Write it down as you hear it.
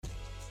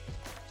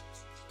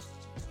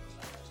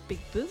Big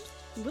boobs,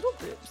 little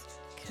boobs,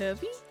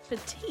 curvy,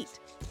 petite,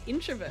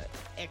 introvert,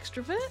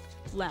 extrovert,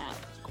 loud,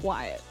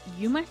 quiet.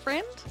 You, my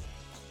friend?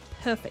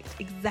 Perfect,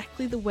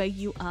 exactly the way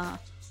you are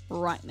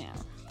right now.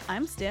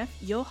 I'm Steph,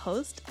 your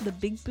host, the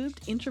big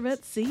boobed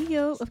introvert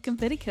CEO of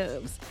Confetti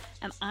Curves,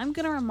 and I'm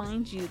going to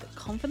remind you that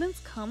confidence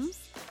comes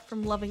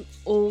from loving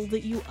all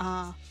that you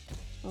are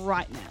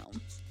right now.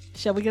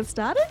 Shall we get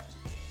started?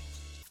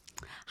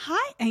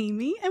 Hi,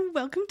 Amy, and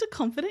welcome to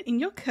Confident in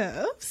Your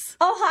Curves.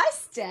 Oh, hi,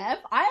 Steph.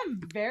 I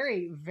am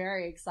very,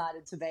 very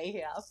excited to be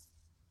here.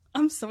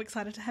 I'm so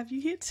excited to have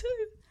you here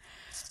too.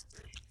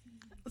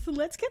 So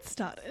let's get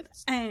started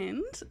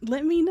and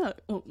let me know,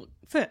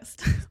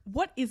 first,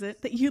 what is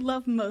it that you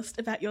love most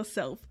about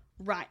yourself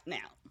right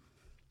now?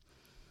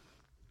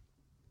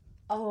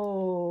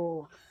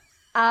 I'm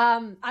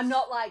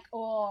not like,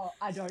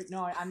 I don't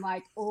know. I'm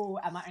like,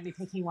 am I only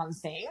picking one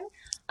thing?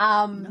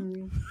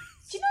 No.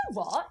 Do you know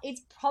what?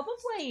 It's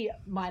probably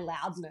my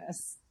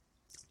loudness.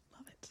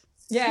 Love it.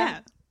 Yeah.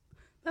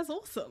 That's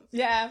awesome.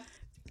 Yeah.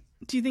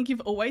 Do you think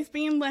you've always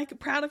been like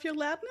proud of your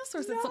loudness,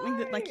 or is it something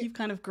that like you've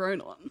kind of grown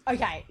on?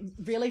 Okay,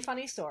 really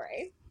funny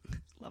story.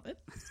 Love it.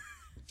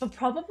 For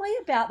probably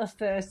about the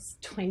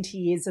first 20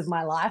 years of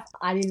my life,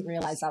 I didn't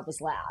realize I was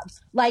loud.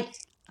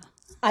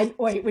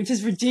 Which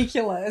is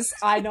ridiculous,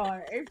 I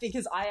know,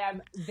 because I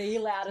am the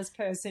loudest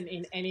person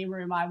in any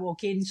room I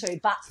walk into.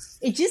 But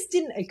it just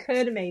didn't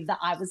occur to me that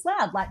I was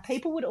loud. Like,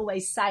 people would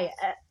always say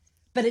it,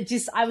 but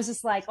I was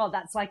just like,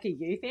 that's like a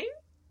you thing.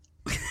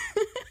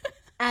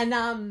 And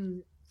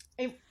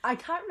I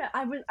can't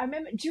remember. I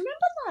remember. Do you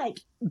remember, like,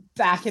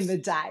 back in the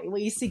day,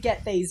 we used to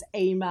get these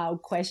email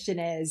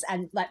questionnaires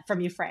and like from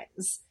your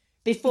friends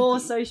before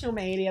social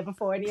media,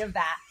 before any of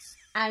that.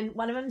 And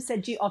one of them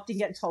said, do you often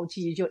get told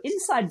to use your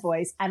inside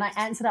voice? And I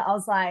answered it. I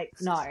was like,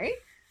 no.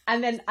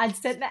 And then I'd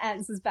sent the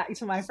answers back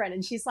to my friend,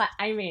 and she's like,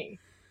 Amy,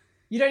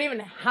 you don't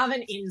even have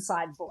an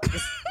inside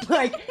voice.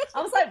 Like,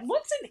 I was like,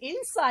 what's an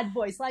inside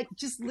voice? Like,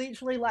 just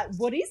literally, like,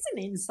 what is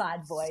an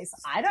inside voice?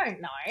 I don't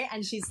know.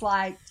 And she's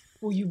like,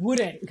 well, you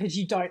wouldn't because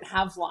you don't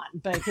have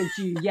one, because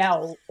you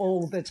yell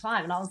all the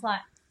time. And I was like,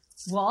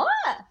 what?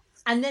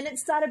 And then it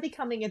started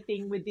becoming a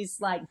thing with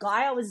this, like,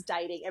 guy I was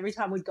dating. Every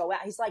time we'd go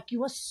out, he's like,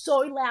 you are so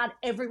loud,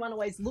 everyone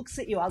always looks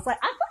at you. I was like,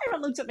 I thought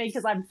everyone looked at me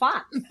because I'm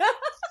fun.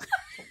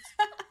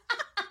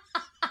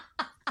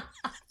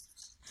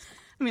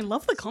 I mean,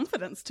 love the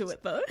confidence to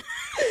it, though.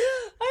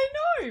 I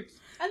know. And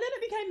then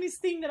it became this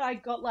thing that I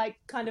got, like,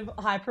 kind of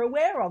hyper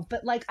aware of.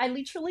 But, like, I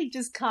literally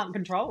just can't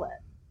control it.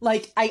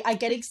 Like, I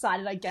get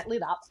excited, I get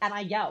lit up, and I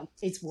yell.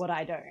 It's what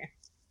I do.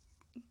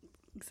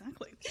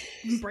 Exactly.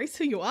 Embrace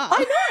who you are. I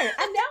know.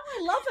 And now I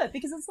love it,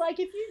 because it's like,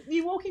 if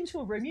you walk into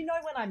a room, you know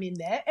when I'm in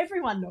there.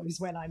 Everyone knows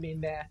when I'm in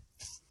there.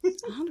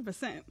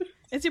 100%.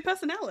 It's your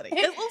personality.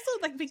 It's also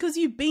like because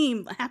you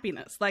beam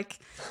happiness. Like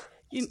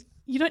you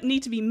don't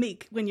need to be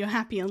meek when you're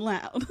happy and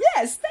loud.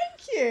 Yes,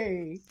 thank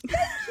you.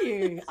 Thank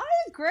you. I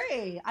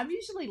agree. I'm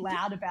usually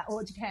loud about,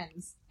 it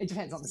depends. It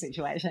depends on the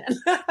situation.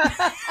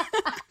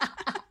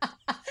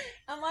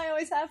 Am I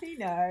always happy?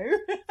 No.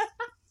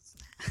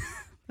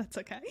 That's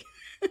okay.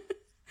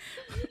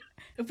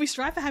 If we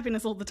strive for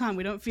happiness all the time,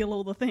 we don't feel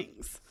all the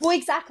things. Well,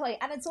 exactly.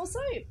 And it's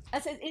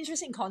an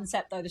interesting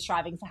concept, though, the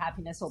striving for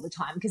happiness all the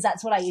time, because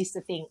that's what I used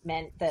to think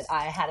meant that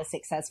I had a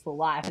successful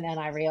life. And then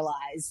I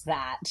realized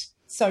that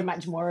so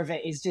much more of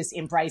it is just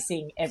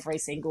embracing every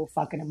single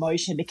fucking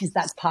emotion, because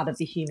that's part of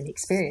the human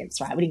experience,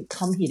 right? We didn't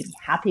come here to be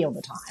happy all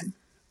the time.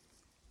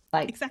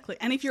 Like, exactly.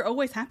 And if you're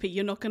always happy,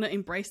 you're not going to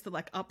embrace the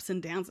like ups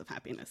and downs of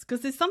happiness, because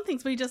there's some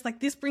things where you just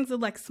like, this brings a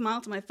like smile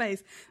to my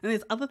face, and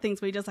there's other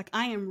things where you're just like,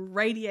 I am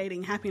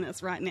radiating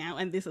happiness right now,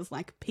 and this is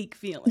like peak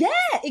feeling. Yeah,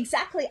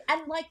 exactly.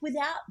 And like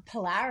without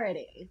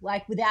polarity,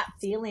 like without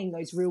feeling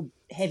those real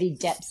heavy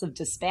depths of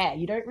despair,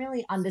 you don't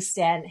really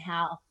understand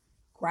how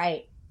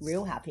great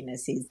real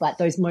happiness is. Like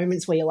those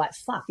moments where you're like,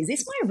 fuck, is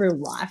this my real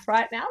life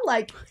right now?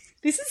 Like,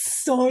 this is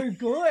so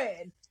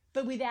good.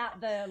 But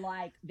without the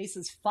like, this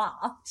is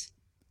fucked,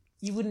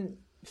 you wouldn't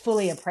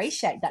fully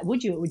appreciate that,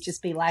 would you? It would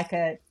just be like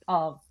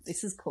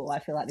this is cool. I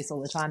feel like this all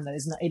the time, though.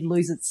 It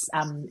loses its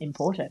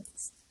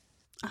importance.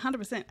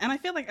 100%. And I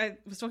feel like I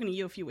was talking to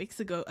you a few weeks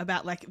ago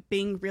about like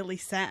being really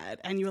sad,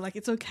 and you were like,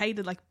 it's okay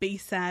to like be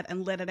sad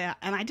and let it out.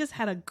 And I just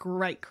had a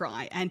great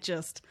cry and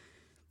just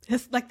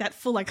like that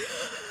full like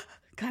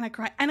kind of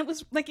cry, and it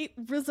was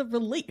a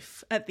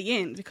relief at the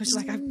end, because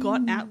like I've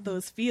got out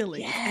those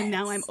feelings. Yes. And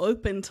now I'm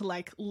open to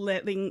like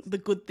letting the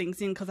good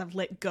things in, because I've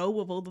let go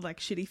of all the like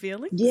shitty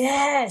feelings.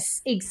 Yes,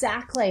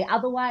 exactly.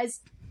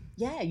 Otherwise,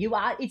 yeah, you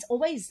are. It's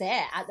always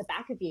there at the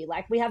back of you.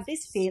 Like we have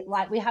this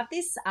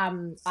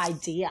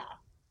idea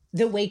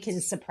that we can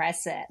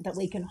suppress it, that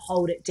we can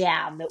hold it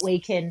down, that we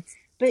can,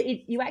 but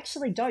you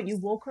actually don't. You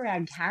walk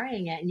around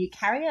carrying it, and you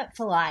carry it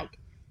for like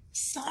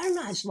so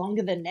much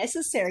longer than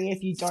necessary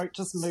if you don't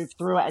just move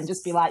through it and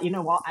just be like, you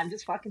know what, I'm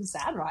just fucking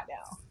sad right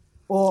now,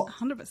 or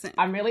 100%,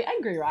 I'm really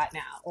angry right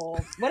now, or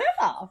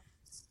whatever.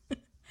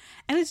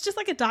 And it's just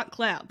like a dark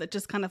cloud that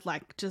just kind of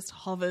like just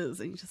hovers,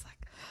 and you're just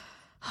like,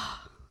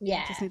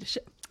 yeah, I just need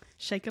to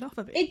shake it off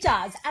a bit. It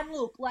does. And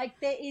look, like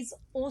there is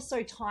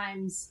also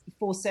times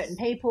for certain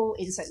people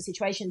in certain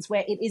situations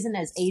where it isn't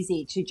as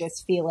easy to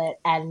just feel it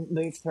and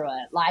move through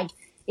it. Like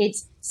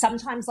it's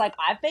sometimes like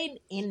I've been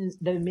in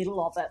the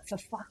middle of it for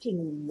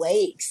fucking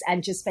weeks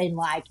and just been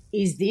like,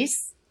 is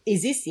this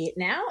it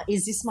now?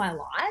 Is this my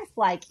life?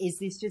 Like, is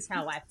this just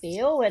how I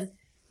feel?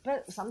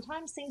 But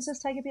sometimes things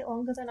just take a bit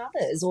longer than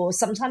others, or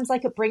sometimes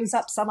like it brings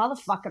up some other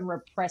fucking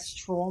repressed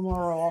trauma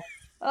or,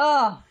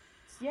 oh,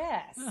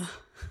 yes.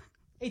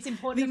 It's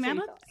important to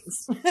feel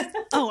things.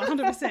 Oh,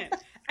 100%.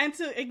 And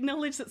to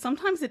acknowledge that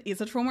sometimes it is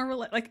it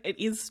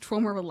is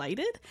trauma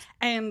related.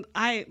 And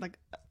I, like,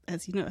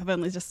 as you know, have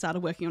only just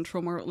started working on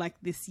trauma like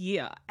this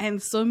year.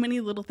 And so many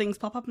little things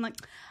pop up. I'm like,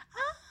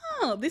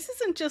 oh, this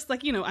isn't just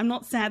like, you know, I'm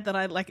not sad that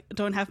I like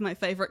don't have my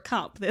favorite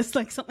cup. There's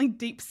like something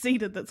deep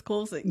seated that's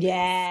causing this.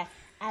 Yeah.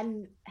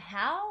 And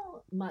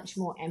how much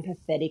more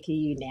empathetic are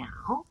you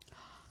now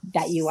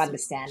that you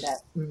understand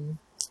it?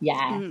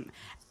 Yeah.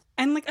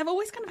 And like I've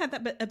always kind of had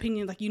that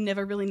opinion, like you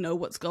never really know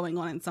what's going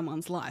on in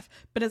someone's life,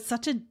 but it's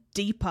such a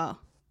deeper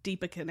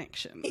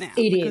connection now.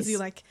 Because you're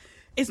like,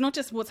 it's not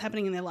just what's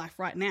happening in their life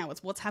right now,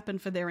 it's what's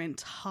happened for their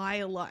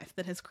entire life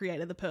that has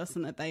created the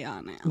person that they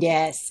are now.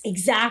 Yes,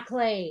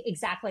 exactly.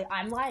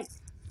 I'm like,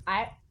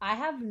 I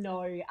have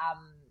no,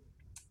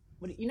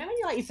 you know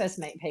when you first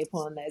meet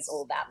people and there's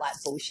all that like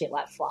bullshit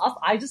like fluff,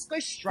 I just go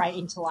straight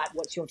into like,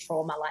 what's your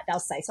trauma? Like they'll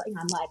say something,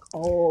 I'm like,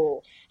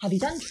 oh, have you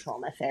done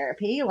trauma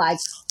therapy? Like,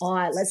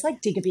 oh, let's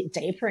like dig a bit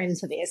deeper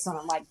into this. And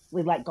I'm like,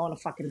 we've like gone to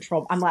fucking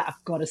trauma. I'm like,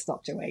 I've got to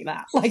stop doing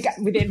that. Like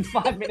within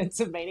 5 minutes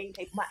of meeting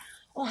people, I'm like,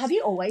 oh, have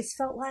you always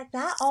felt like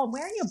that? Oh,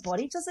 where in your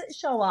body does it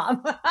show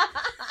up?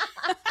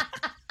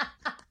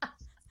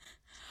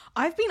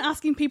 I've been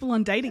asking people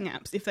on dating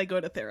apps if they go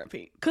to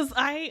therapy because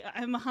I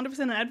am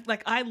 100%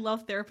 like I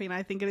love therapy and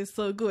I think it is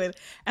so good.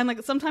 And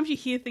like sometimes you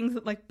hear things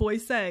that like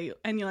boys say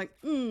and you're like,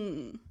 they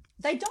don't.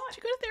 Do you go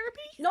to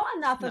therapy? Not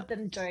enough of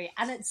them do.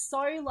 And it's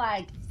so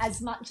like, as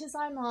much as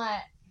I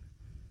might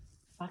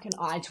fucking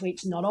eye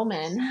twitch, not all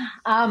men.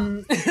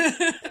 I'm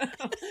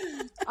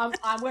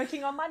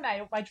working on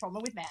my trauma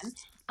with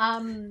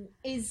men.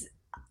 Is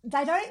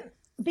they don't,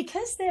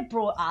 because they're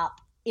brought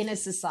up in a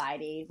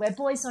society where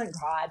boys don't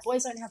cry,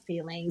 boys don't have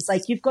feelings,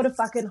 like you've got to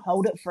fucking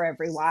hold it for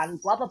everyone,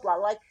 blah blah blah.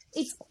 Like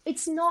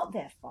it's not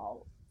their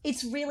fault.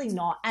 It's really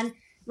not. And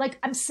like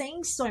I'm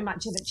seeing so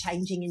much of it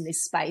changing in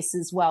this space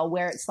as well,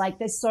 where it's like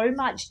there's so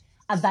much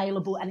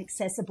available and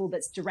accessible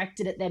that's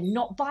directed at them,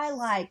 not by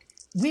like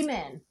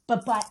women,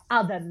 but by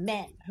other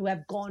men who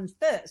have gone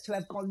first, who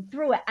have gone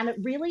through it. And it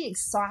really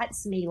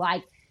excites me,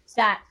 like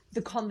that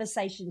the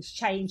conversation's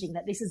changing,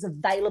 that this is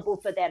available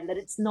for them, that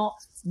it's not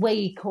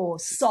weak or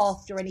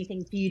soft or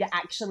anything for you to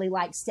actually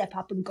like step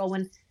up and go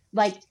and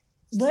like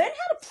learn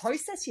how to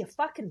process your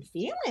fucking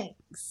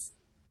feelings.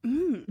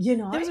 You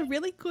know, there was a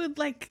really good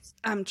like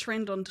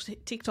trend on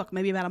TikTok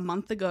maybe about a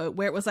month ago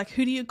where it was like,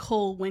 who do you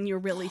call when you're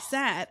really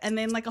sad? And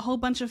then like a whole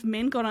bunch of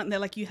men got on and they're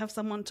like, you have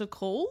someone to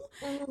call?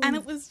 And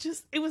it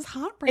was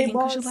heartbreaking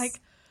because you're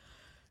like,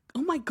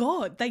 oh my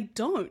God, they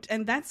don't.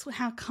 And that's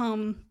how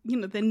come, you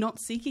know, they're not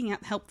seeking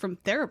out help from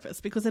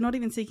therapists because they're not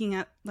even seeking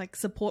out like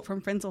support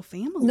from friends or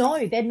family.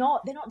 No, they're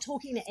not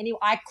talking to anyone.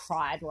 I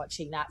cried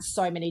watching that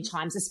so many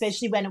times,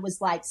 especially when it was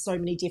like so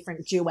many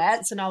different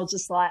duets. And I was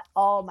just like,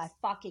 oh my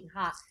fucking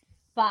heart.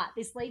 But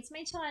this leads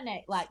me to my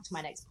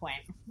next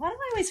point. Why do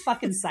I always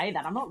fucking say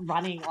that? I'm not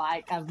running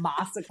like a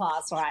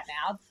masterclass right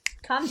now.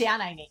 Calm down,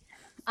 Amee.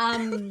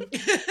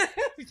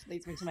 Which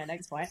leads me to my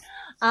next point.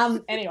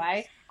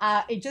 Anyway,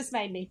 it just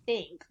made me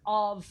think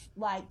of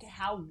like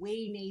how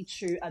we need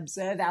to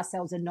observe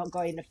ourselves and not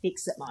go into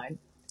fix-it mode.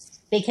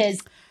 Because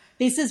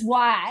this is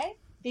why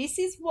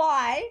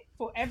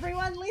for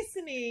everyone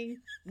listening,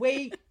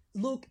 we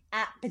look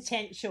at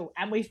potential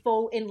and we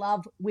fall in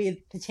love with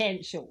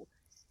potential.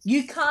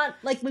 You can't,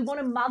 like, we want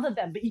to mother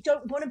them, but you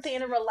don't want to be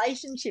in a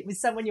relationship with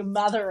someone you're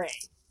mothering.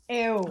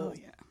 Ew. Oh,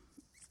 yeah.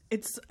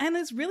 It's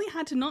really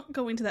hard to not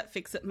go into that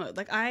fix-it mode.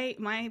 Like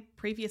my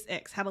previous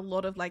ex had a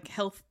lot of like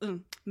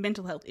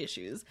mental health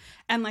issues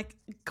and like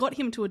got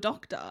him to a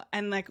doctor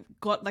and like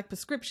got like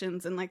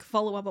prescriptions and like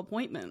follow-up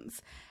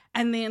appointments.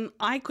 And then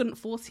I couldn't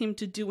force him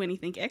to do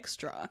anything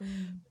extra.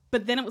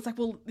 But then it was like,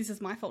 well, this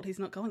is my fault. He's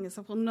not going. It's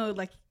like, well, no,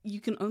 like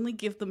you can only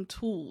give them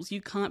tools.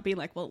 You can't be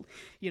like, well,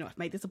 you know, I've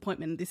made this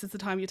appointment. This is the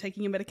time you're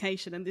taking your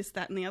medication and this,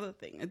 that, and the other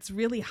thing. It's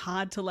really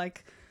hard to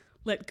like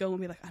let go and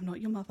be like, I'm not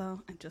your mother.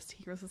 I'm just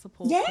here as a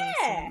support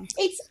person.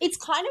 It's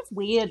kind of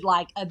weird,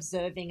 like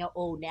observing it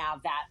all now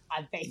that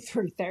I've been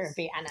through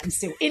therapy and I'm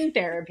still in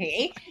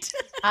therapy,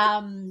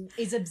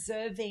 is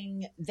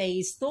observing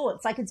these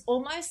thoughts. Like it's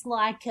almost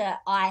like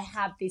I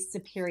have this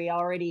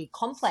superiority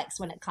complex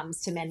when it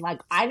comes to men.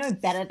 Like I know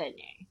better than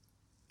you.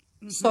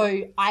 Mm-hmm.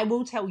 So I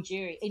will tell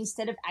you,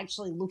 instead of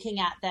actually looking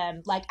at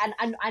them like,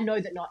 and I know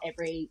that not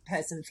every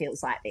person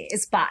feels like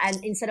this, but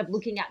and instead of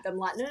looking at them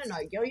like, no,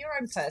 you're your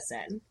own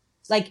person.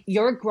 Like,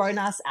 you're a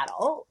grown-ass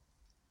adult.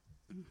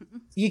 Mm-hmm.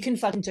 You can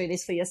fucking do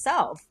this for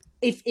yourself.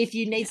 If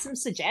you need some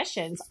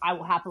suggestions, I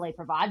will happily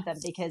provide them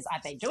because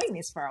I've been doing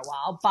this for a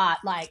while. But,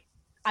 like,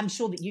 I'm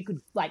sure that you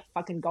could like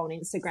fucking go on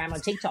Instagram or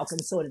TikTok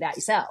and sort it out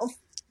yourself.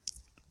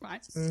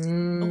 Right.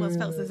 All else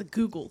fails, there's a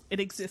Google. It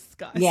exists,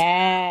 guys.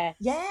 Yeah,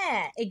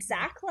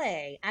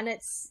 exactly. And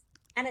it's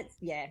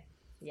yeah.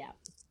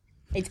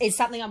 It's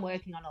something I'm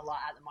working on a lot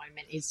at the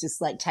moment. Is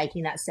just like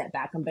taking that step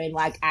back and being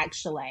like,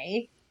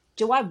 actually,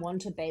 do I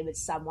want to be with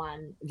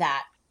someone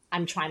that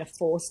I'm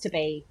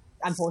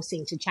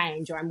forcing to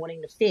change, or I'm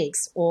wanting to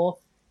fix, or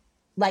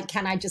like,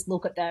 can I just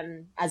look at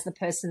them as the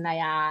person they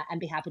are and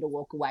be happy to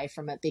walk away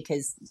from it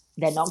because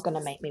they're not going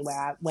to meet me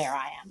where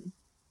I am?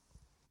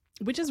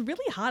 Which is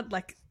really hard,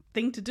 like,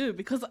 thing to do,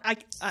 because I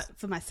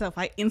for myself,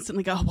 I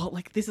instantly go, oh, well,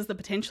 like, this is the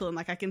potential, and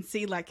like I can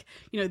see, like,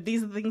 you know,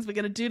 these are the things we're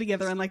going to do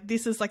together, and like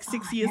this is like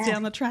 6 years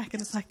down the track,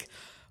 and it's like,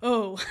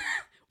 oh,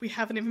 we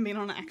haven't even been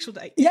on an actual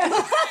date.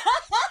 Yeah.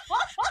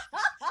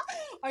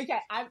 Okay,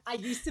 I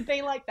used to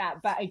be like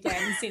that, but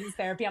again, since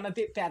therapy, I'm a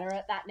bit better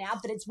at that now.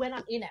 But it's when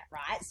I'm in it,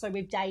 right? So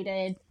we've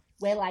dated.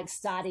 We're like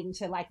starting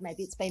to like,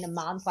 maybe it's been a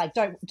month. Like,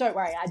 don't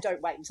worry, I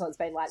don't wait until it's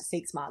been like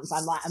 6 months.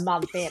 I'm like a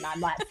month in.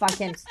 I'm like,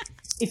 fucking,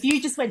 if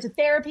you just went to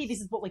therapy, this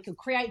is what we could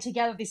create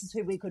together. This is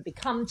who we could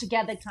become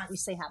together. Can't you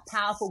see how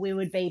powerful we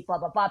would be? Blah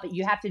blah blah. But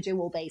you have to do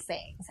all these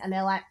things, and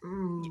they're like,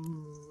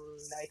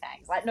 no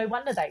thanks. Like, no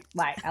wonder they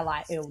like are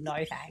like, ew,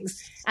 no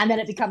thanks. And then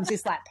it becomes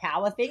this like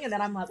power thing, and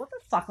then I'm like, what the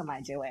fuck am I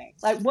doing?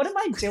 Like, what am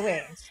I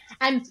doing?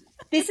 And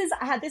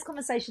I had this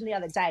conversation the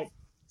other day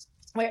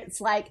where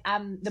it's like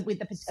about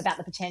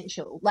the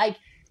potential. Like,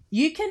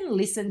 you can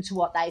listen to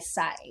what they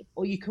say,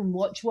 or you can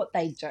watch what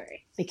they do,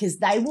 because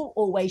they will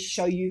always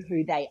show you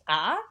who they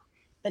are,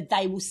 but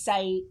they will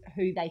say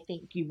who they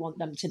think you want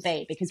them to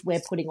be, because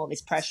we're putting all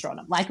this pressure on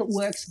them. Like, it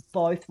works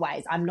both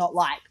ways. I'm not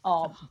like,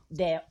 oh,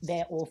 they're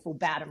awful,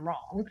 bad and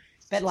wrong,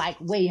 but like,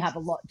 we have a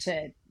lot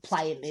to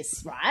play in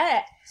this,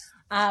 right?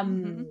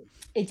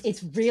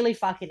 It's really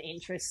fucking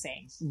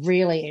interesting.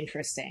 Really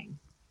interesting.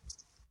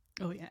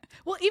 Oh, yeah.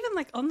 Well, even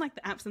like on like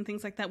the apps and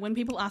things like that, when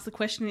people ask the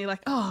question, you're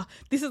like, oh,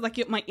 this is like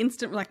my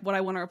instant, like what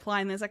I want to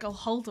reply. And there's like, oh,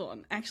 hold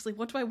on. Actually,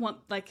 what do I want?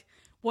 Like,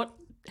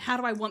 how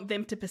do I want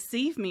them to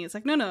perceive me? It's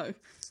like, no.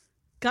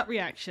 Gut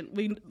reaction.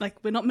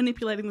 We're not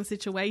manipulating the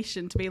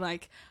situation to be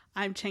like,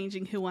 I'm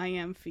changing who I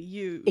am for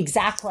you.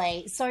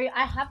 Exactly. So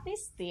I have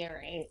this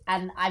theory,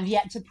 and I've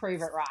yet to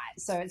prove it right.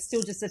 So it's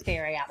still just a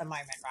theory at the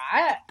moment,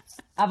 right?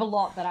 I have a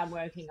lot that I'm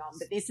working on,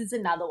 but this is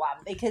another one,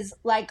 because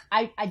like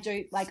I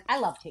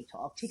love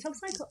TikTok.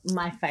 TikTok's like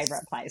my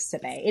favorite place to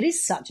be. It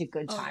is such a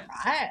good time,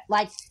 right?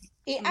 Like,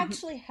 it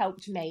actually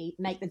helped me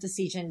make the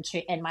decision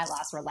to end my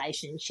last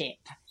relationship,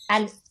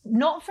 and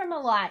not from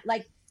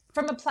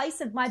from a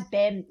place of my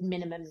bare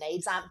minimum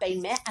needs aren't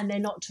being met, and they're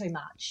not too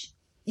much.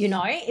 You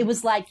know, it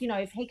was like, you know,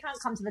 if he can't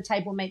come to the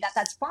table and meet that,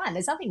 that's fine.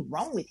 There's nothing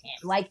wrong with him.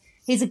 Like,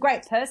 he's a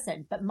great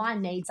person, but my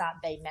needs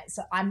aren't being met.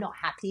 So I'm not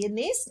happy in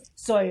this.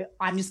 So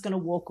I'm just going to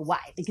walk away.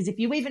 Because if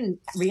you even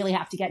really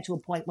have to get to a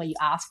point where you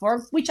ask for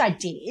it, which I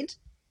did,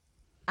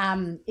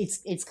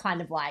 it's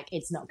kind of like,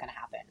 it's not going to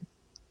happen.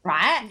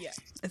 Right? Yeah.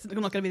 It's not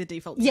going to be the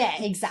default.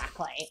 Yeah,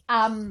 exactly.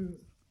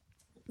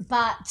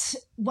 But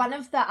one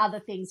of the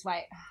other things,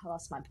 I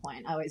lost my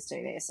point. I always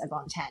do this. I go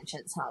on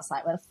tangents, and I was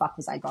like, where the fuck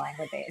was I going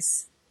with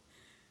this?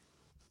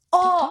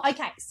 Oh,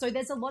 okay. So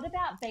there's a lot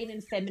about being in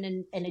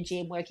feminine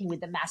energy and working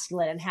with the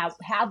masculine, and how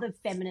the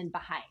feminine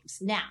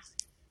behaves. Now,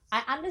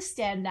 I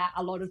understand that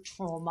a lot of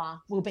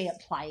trauma will be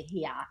at play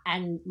here.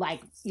 And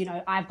like, you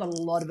know, I've got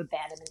a lot of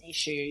abandonment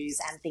issues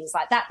and things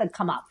like that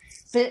come up.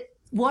 But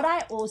what I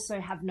also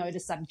have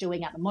noticed I'm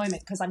doing at the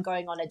moment, because I'm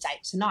going on a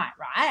date tonight,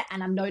 right?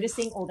 And I'm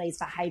noticing all these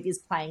behaviors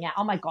playing out.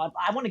 Oh my God,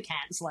 I want to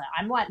cancel it.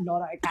 I'm like,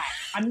 not okay.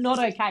 I'm not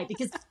okay,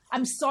 because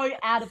I'm so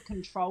out of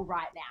control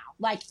right now.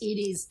 Like, it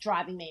is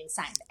driving me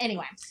insane. But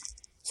anyway,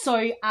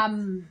 so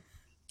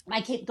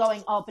I keep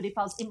going, oh, but if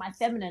I was in my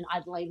feminine,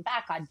 I'd lean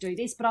back, I'd do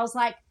this. But I was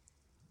like,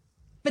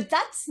 but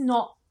that's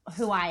not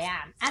who I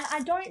am. And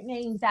I don't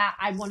mean that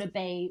I want to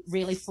be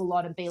really full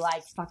on and be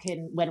like,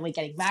 fucking, when are we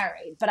getting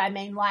married? But I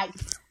mean, like,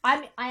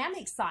 I am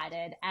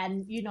excited,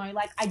 and, you know,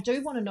 like, I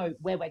do want to know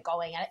where we're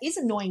going. And it is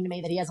annoying to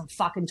me that he hasn't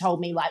fucking told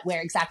me like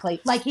where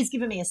exactly, like, he's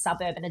given me a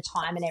suburb and a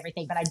time and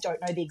everything, but I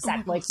don't know the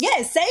exact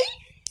Yeah, see?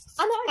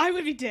 I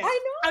would be dead. I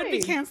know. I would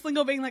be cancelling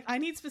or being like, I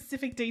need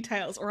specific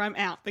details or I'm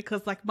out,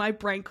 because like my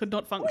brain could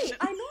not function. Wait,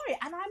 I know.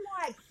 And I'm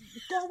like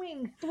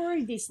going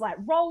through this like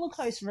roller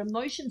coaster of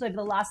emotions over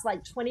the last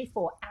like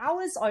 24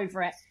 hours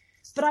over it.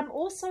 But I'm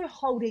also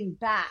holding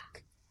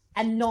back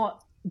and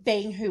not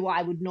being who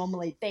I would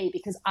normally be,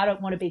 because I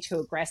don't want to be too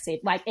aggressive.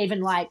 Like,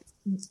 even like,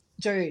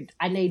 dude,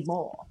 I need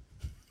more.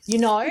 You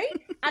know?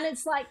 And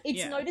it's like,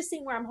 it's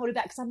noticing where I'm holding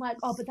back, because I'm like,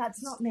 oh, but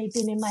that's not me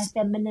being in my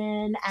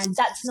feminine, and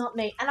that's not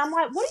me. And I'm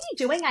like, what are you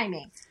doing,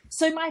 Amee?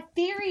 So my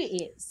theory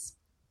is,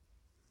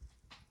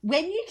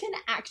 when you can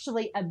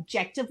actually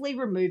objectively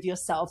remove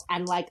yourself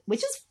and like, which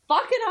is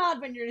fucking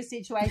hard when you're in a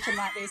situation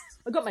like this.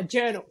 I've got my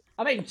journal.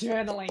 I've been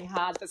journaling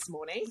hard this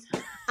morning.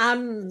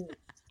 I'm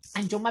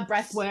doing my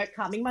breath work,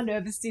 calming my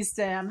nervous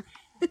system.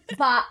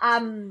 But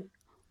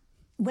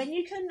when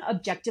you can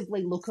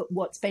objectively look at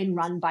what's been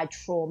run by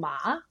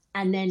trauma,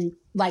 and then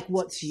like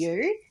what's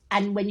you,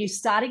 And when you're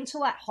starting to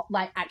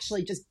like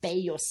actually just be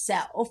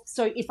yourself.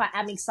 So if I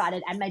am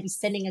excited and maybe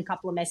sending a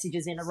couple of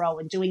messages in a row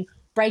and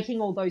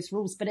breaking all those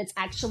rules, but it's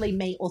actually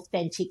me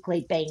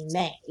authentically being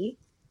me,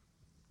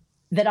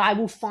 that I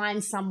will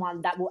find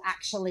someone that will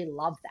actually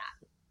love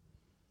that.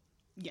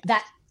 Yeah.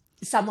 That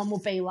someone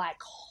will be like,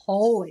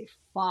 holy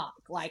fuck,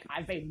 like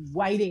I've been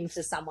waiting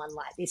for someone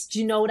like this. Do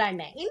you know what I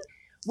mean?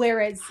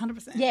 Whereas,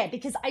 100%. yeah,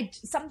 because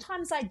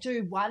sometimes I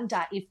do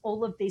wonder if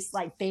all of this,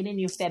 like being in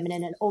your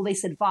feminine and all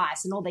this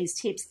advice and all these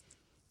tips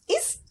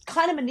is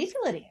kind of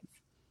manipulative.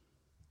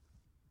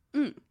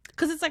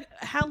 Because it's like,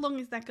 how long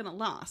is that going to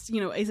last? You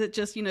know, is it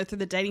just, you know, through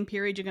the dating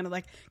period, you're going to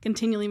like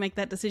continually make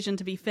that decision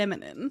to be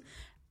feminine?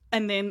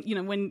 And then, you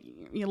know, when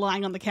you're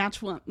lying on the couch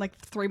for like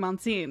 3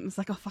 months in, it's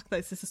like, oh, fuck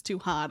this is too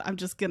hard. I'm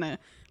just going to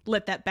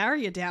let that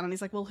barrier down. And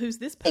he's like, well, who's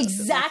this person?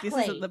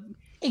 Exactly. Like,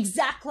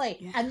 Exactly.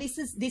 Yeah. And this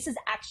is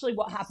actually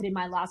what happened in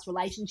my last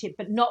relationship,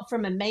 but not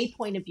from a me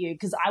point of view,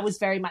 because I was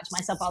very much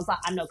myself. I was like,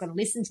 I'm not going to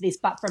listen to this,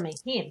 but from a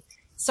him.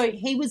 So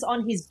he was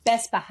on his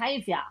best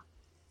behavior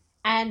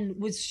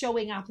and was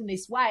showing up in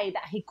this way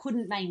that he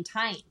couldn't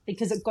maintain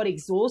because it got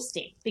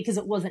exhausting, because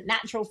it wasn't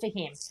natural for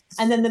him.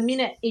 And then the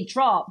minute it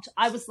dropped,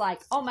 I was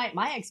like, oh, mate,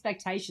 my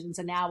expectations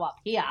are now up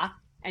here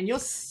and you're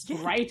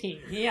scraping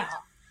here.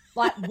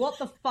 Like, what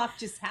the fuck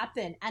just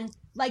happened? And,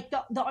 like,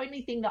 the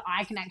only thing that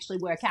I can actually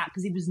work out,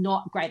 because he was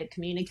not great at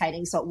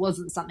communicating, so it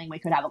wasn't something we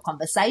could have a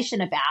conversation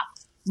about,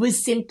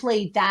 was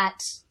simply that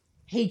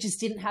he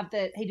just didn't have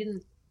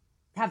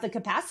the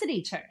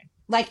capacity to.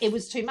 Like, it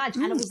was too much.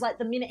 And it was like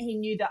the minute he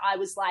knew that I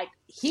was like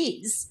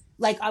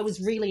I was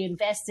really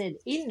invested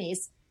in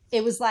this,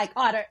 it was like,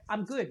 oh,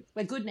 I'm good.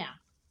 We're good now.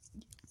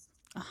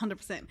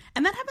 100%.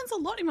 And that happens a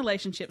lot in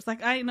relationships.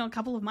 Like, I know a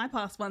couple of my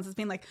past ones has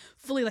been like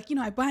fully like, you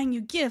know, I'm buying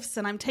you gifts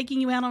and I'm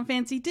taking you out on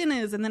fancy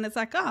dinners. And then it's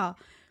like, oh,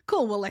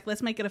 cool. Well, like,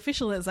 let's make it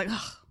official. And it's like,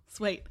 oh,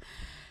 sweet.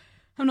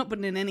 I'm not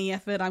putting in any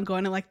effort. I'm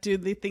going to like do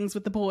the things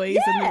with the boys.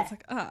 Yeah. And then it's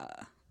like,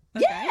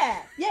 okay.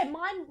 Yeah.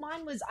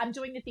 Mine was, I'm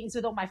doing the things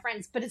with all my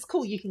friends, but it's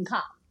cool. You can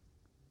come.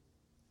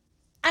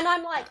 And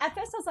I'm like, at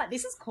first I was like,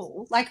 this is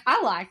cool. Like,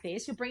 I like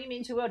this. You're bringing me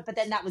into it. But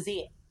then that was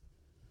it.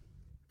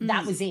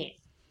 That was it.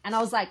 And I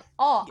was like,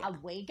 oh, are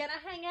we going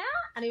to hang out?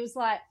 And he was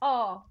like,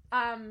 oh,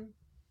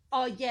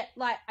 yeah,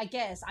 like, I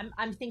guess.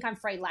 I think I'm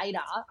free later.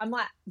 I'm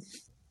like,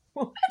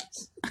 what?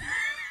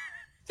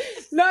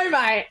 No,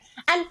 mate.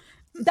 And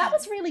that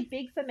was really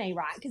big for me,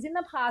 right? Because in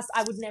the past,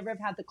 I would never have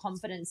had the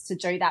confidence to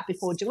do that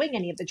before doing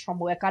any of the trauma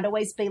work. I'd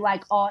always be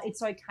like, oh,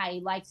 it's okay.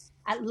 Like,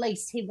 at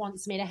least he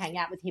wants me to hang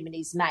out with him and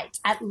his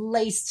mates. At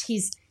least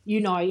he's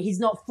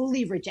not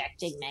fully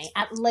rejecting me.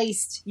 At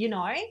least, you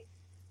know.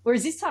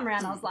 Whereas this time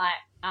around, I was like,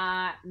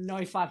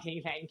 no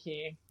fucking thank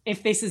you.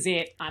 If this is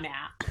it, I'm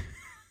out.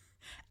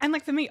 And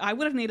like for me, I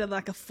would have needed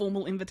like a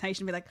formal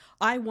invitation to be like,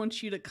 I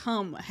want you to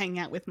come hang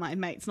out with my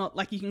mates, not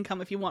like you can come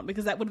if you want,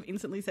 because that would have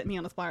instantly set me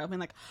on a spiral. Being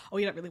like, oh,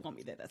 you don't really want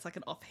me there. That's like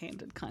an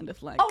offhanded kind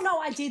of like. Oh no,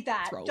 I did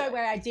that. Don't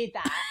worry, I did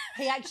that.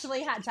 He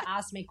actually had to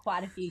ask me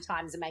quite a few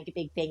times and make a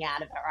big thing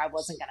out of it, or I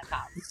wasn't going to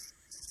come.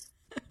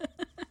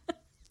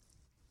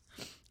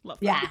 Love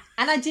that. Yeah,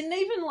 and I didn't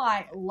even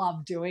like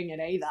love doing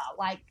it either.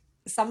 Like,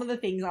 some of the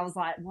things I was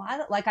like,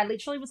 why? Like, I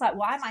literally was like,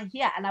 why am I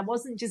here? And I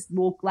wasn't just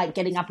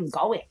getting up and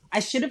going.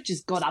 I should have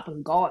just got up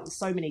and gone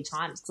so many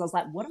times, because I was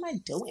like, what am I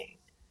doing?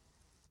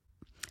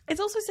 It's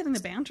also setting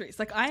the boundaries.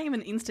 Like, I am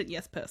an instant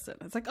yes person.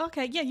 It's like,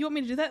 okay, yeah, you want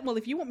me to do that? Well,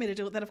 if you want me to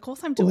do it, then of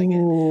course I'm doing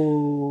it.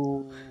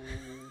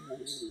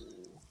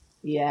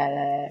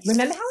 Yeah.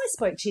 Remember how I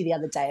spoke to you the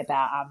other day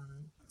about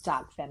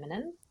dark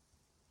feminine?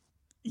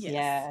 Yes.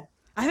 Yeah.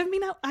 I haven't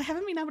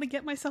been able to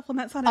get myself on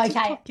that side of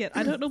TikTok yet.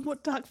 I don't know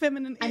what dark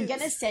feminine is. I'm going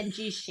to send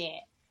you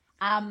shit.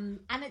 And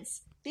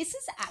this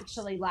is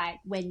actually like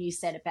when you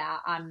said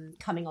about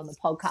coming on the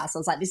podcast, I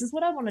was like, this is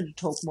what I wanted to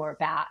talk more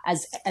about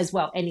as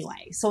well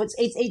anyway. So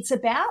it's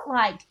about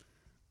like,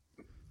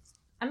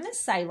 I'm going to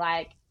say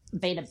like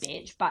being a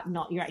bitch, but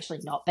you're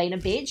actually not being a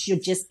bitch. You're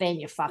just being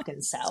your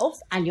fucking self,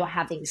 and you're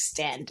having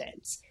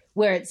standards.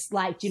 Where it's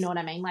like, do you know what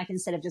I mean? Like,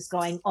 instead of just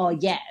going, oh,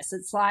 yes,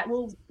 it's like,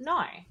 well,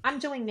 no, I'm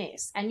doing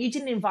this and you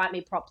didn't invite me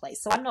properly,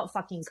 so I'm not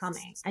fucking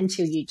coming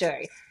until you do.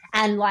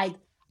 And like,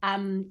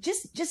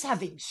 just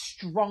having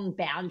strong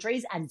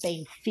boundaries and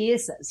being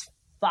fierce as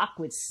fuck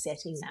with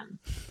setting them.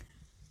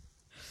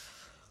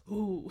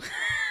 Ooh,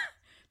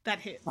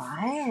 that hits.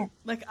 Right.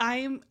 Like,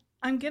 I'm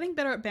getting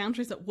better at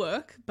boundaries at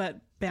work,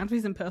 but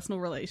boundaries in personal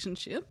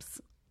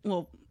relationships,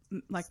 well,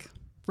 like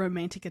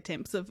romantic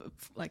attempts of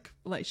like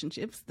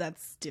relationships,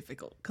 that's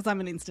difficult because I'm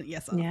an instant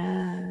yeser.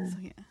 Yeah. So,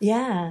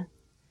 yeah.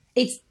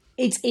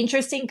 It's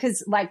interesting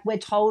because like we're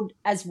told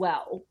as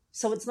well,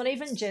 so it's not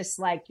even just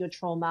like your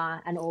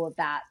trauma and all of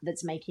that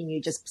that's making you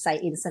just say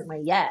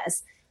instantly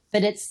yes,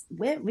 but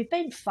we've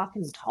been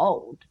fucking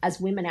told as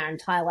women our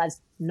entire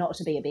lives not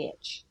to be a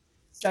bitch.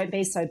 Don't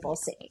be so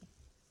bossy.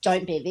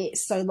 Don't be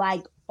this. So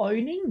like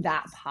owning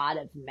that part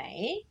of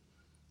me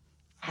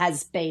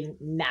has been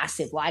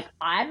massive. Like,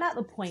 I'm at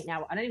the point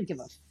now, I don't even give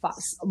a fuck.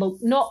 Look,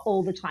 not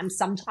all the time.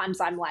 Sometimes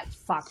I'm like,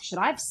 fuck, should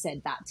I have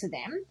said that to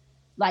them?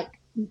 Like,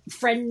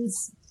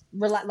 friends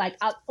like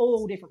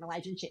all different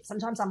relationships.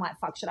 Sometimes I'm like,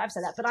 fuck, should I have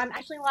said that? But I'm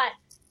actually like,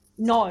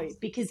 no,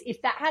 because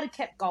if that had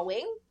kept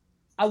going,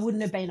 I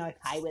wouldn't have been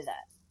okay with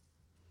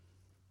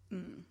it.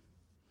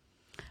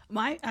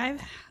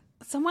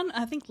 Someone,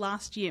 I think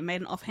last year,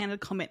 made an offhanded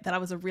comment that I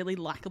was a really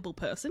likable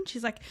person.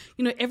 She's like,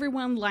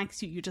 everyone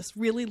likes you. You're just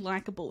really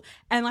likable.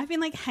 And I've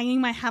been like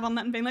hanging my hat on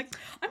that and being like,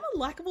 I'm a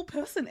likable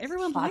person.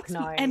 Everyone likes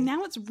me. And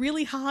now it's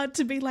really hard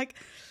to be like,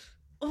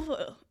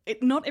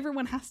 not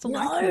everyone has to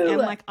like me.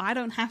 And like, I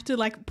don't have to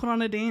like put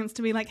on a dance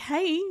to be like,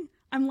 hey,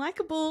 I'm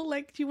likable.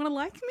 Like, do you want to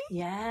like me?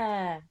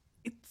 Yeah.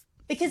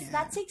 Because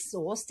that's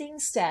exhausting,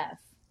 Steph.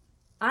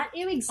 Aren't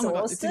you exhausted? Oh my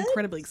God, it's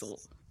incredibly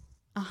exhausting.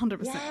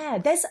 100%. Yeah,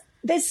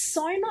 there's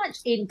so much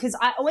in, because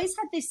I always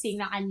had this thing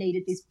that I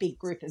needed this big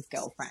group of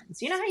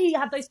girlfriends. You know how you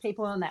have those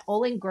people and they're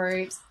all in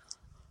groups?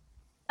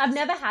 I've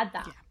never had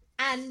that. Yeah.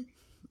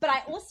 But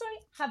I also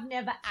have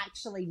never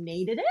actually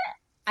needed it.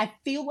 I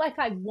feel like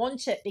I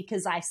want it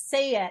because I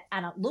see it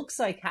and it looks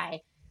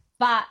okay.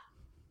 But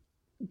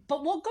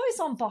what goes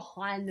on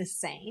behind the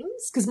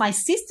scenes, because my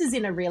sister's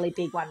in a really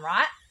big one,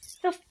 right?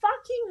 The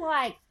fucking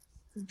like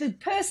the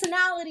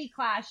personality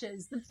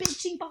clashes, the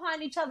bitching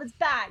behind each other's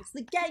backs,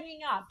 the ganging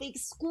up, the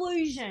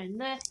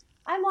exclusion,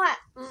 I'm like,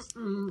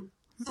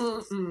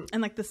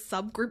 And like the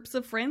subgroups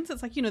of friends,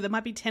 it's like, there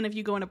might be 10 of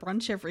you going to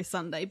brunch every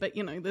Sunday, but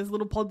there's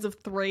little pods of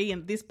 3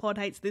 and this pod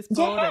hates this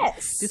pod. Yes.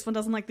 And this one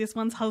doesn't like this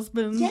one's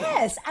husband.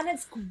 Yes. And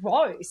it's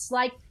gross.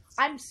 Like,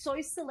 I'm so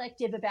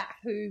selective about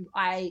who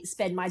I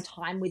spend my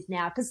time with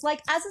now. Because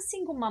like as a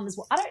single mum as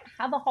well, I don't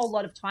have a whole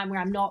lot of time where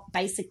I'm not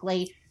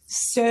basically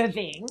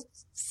serving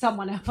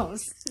someone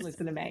else,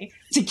 listen to me,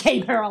 to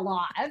keep her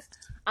alive.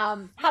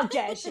 How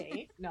dare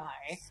she? No.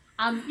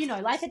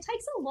 Like it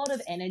takes a lot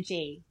of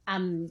energy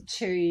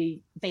to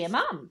be a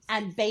mum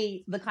and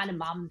be the kind of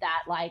mum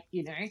that like,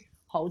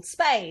 holds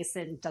space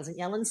and doesn't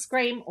yell and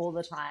scream all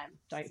the time.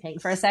 Don't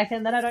think for a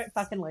second that I don't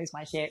fucking lose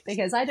my shit,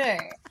 because I do.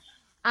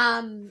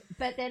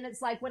 But then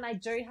it's like when I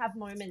do have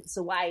moments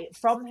away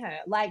from her,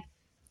 like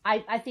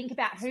I think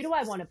about who do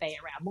I want to be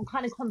around? What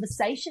kind of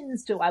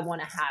conversations do I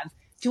want to have?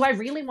 Do I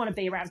really want to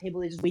be around people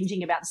who are just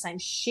whinging about the same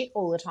shit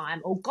all the time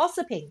or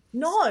gossiping?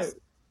 No.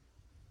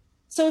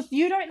 So if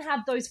you don't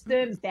have those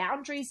firm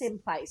boundaries in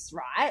place,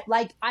 right,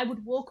 like I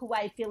would walk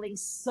away feeling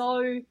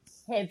so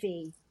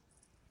heavy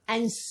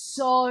and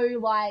so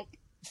like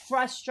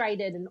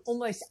frustrated and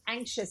almost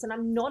anxious. And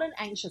I'm not an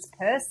anxious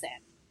person,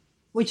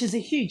 which is a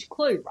huge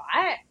clue,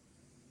 right?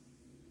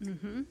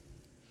 Mm-hmm.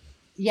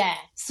 Yeah.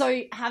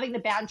 So having the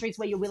boundaries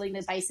where you're willing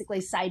to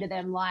basically say to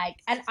them like,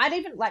 and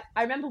I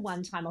remember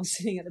one time I was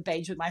sitting at the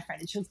beach with my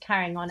friend and she was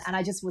carrying on and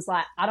I just was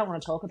like, I don't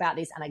want to talk about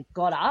this. And I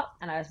got up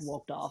and I just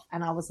walked off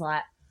and I was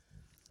like,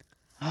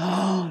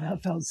 oh,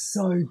 that felt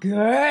so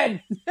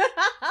good.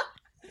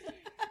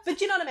 But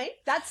you know what I mean?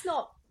 That's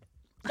not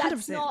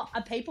 100%.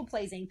 A people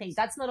pleasing thing.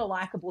 That's not a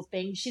likable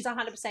thing. She's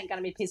 100% going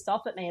to be pissed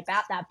off at me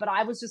about that. But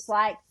I was just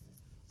like,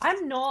 I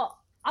don't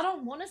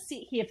want to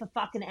sit here for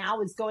fucking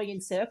hours going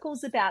in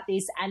circles about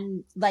this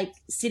and like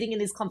sitting in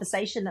this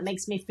conversation that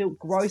makes me feel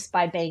gross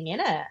by being in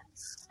it.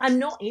 I'm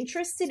not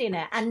interested in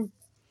it. And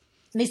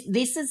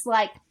this is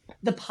like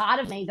the part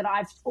of me that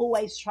I've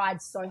always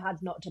tried so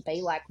hard not to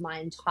be like my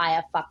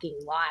entire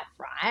fucking life,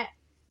 right?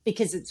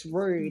 Because it's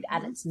rude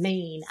and it's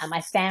mean. And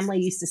my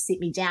family used to sit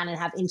me down and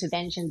have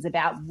interventions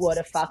about what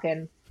a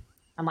fucking,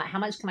 I'm like, how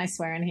much can I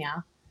swear in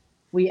here?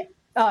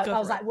 I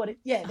was like, what?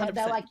 Yeah,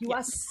 they're like, you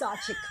are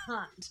such a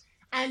cunt.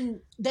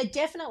 And there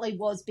definitely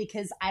was,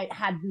 because I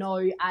had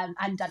I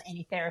hadn't done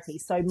any therapy.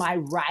 So my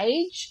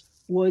rage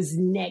was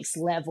next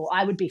level.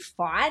 I would be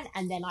fine.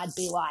 And then I'd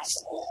be like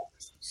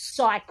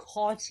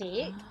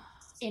psychotic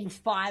in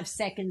 5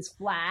 seconds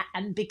flat.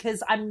 And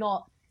because I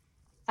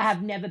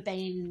have never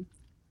been,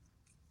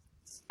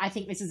 I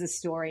think this is a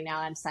story now,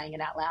 I'm saying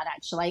it out loud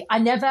actually. I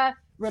never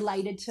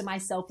related to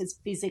myself as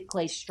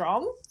physically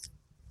strong.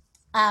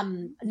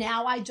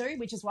 Now I do,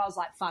 which is why I was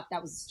like, fuck,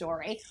 that was a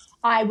story.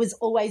 I was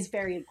always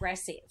very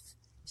aggressive.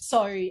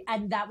 So,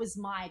 and that was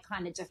my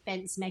kind of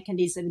defense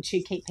mechanism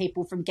to keep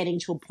people from getting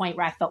to a point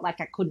where I felt like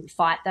I couldn't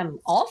fight them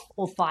off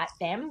or fight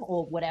them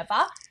or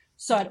whatever.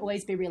 So I'd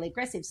always be really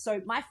aggressive.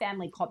 So my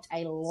family copped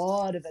a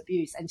lot of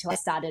abuse until I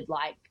started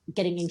like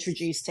getting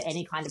introduced to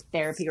any kind of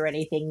therapy or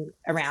anything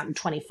around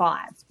 25,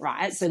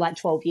 right? So like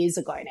 12 years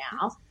ago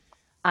now.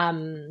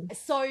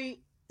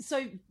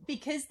 So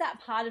because that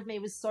part of me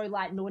was so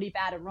like naughty,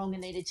 bad and wrong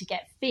and needed to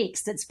get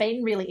fixed, it's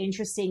been really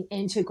interesting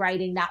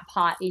integrating that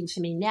part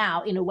into me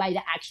now in a way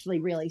that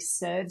actually really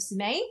serves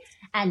me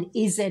and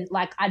isn't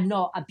like, I'm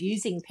not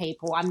abusing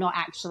people. I'm not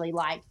actually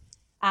like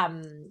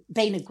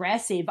being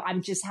aggressive.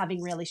 I'm just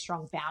having really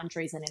strong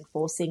boundaries and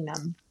enforcing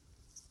them.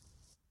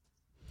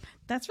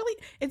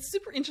 It's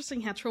super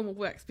interesting how trauma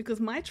works, because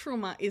my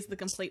trauma is the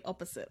complete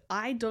opposite.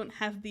 I don't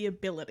have the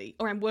ability,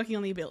 or I'm working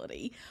on the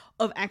ability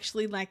of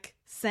actually like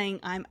saying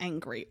I'm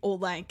angry or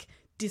like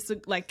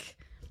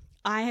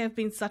I have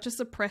been such a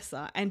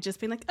suppressor and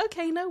just been like,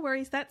 okay, no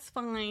worries, that's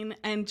fine.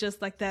 And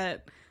just like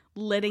that,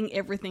 letting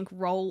everything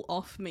roll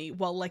off me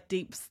while like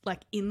deep,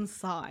 like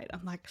inside,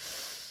 I'm like,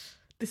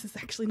 this is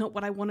actually not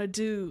what I want to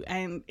do.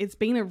 And it's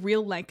been a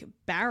real like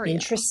barrier.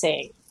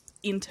 Interesting.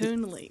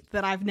 Internally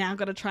that I've now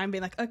got to try and be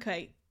like,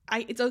 okay,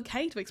 it's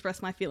okay to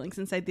express my feelings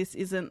and say this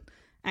isn't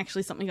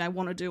actually something I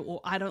want to do, or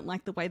I don't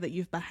like the way that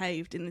you've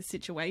behaved in this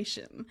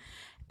situation.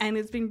 And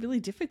it's been really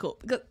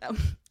difficult because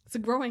so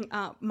growing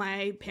up,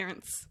 my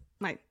parents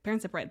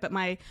separated, but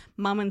my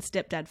mum and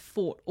stepdad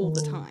fought all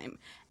the time,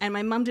 and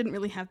my mum didn't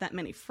really have that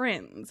many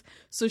friends,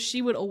 so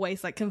she would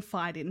always like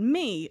confide in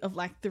me of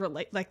like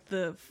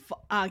the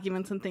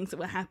arguments and things that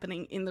were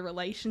happening in the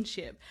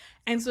relationship.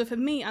 And so for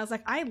me, I was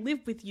like, I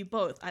live with you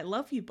both, I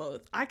love you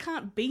both, I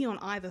can't be on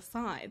either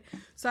side.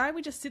 So I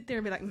would just sit there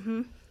and be like,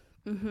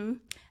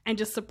 and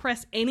just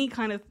suppress any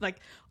kind of like,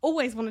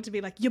 always wanted to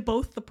be like, you're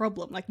both the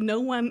problem, like no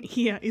one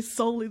here is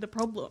solely the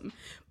problem,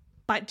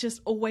 but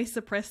just always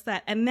suppress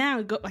that. And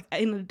now like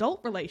in adult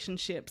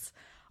relationships,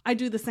 I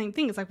do the same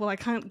thing. It's like, well, I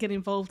can't get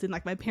involved in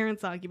like my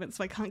parents' arguments,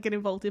 so I can't get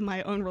involved in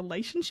my own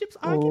relationships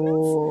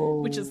arguments,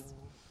 which is,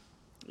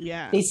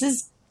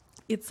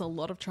 it's a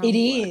lot of trauma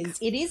work.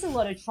 It is a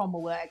lot of trauma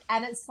work.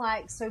 And it's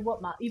like, so what,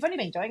 you've only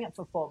been doing it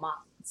for 4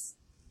 months.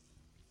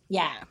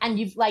 Yeah. And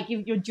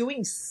you're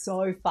doing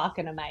so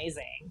fucking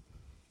amazing.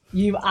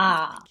 You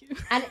are. You.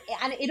 And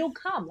it'll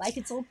come. Like,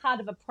 it's all part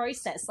of a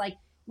process. Like,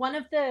 one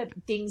of the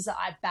things that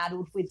I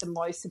battled with the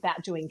most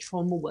about doing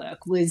trauma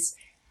work was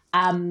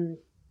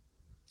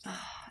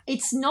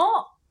it's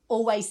not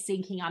always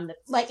thinking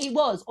it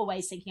was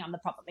always thinking I'm the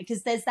problem,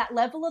 because there's that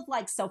level of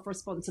like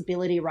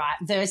self-responsibility, right?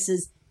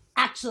 Versus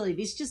actually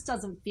this just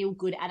doesn't feel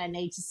good and I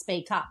need to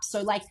speak up.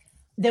 So like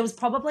there was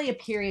probably a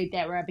period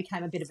there where I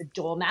became a bit of a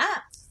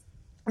doormat,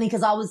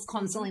 because I was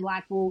constantly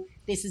like, well,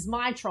 this is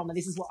my trauma,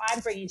 this is what I'm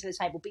bringing to the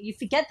table. But you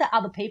forget that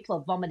other people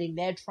are vomiting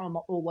their trauma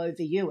all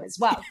over you as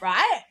well,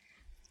 right?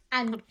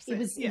 And it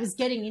was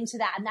getting into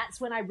that. And that's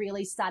when I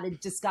really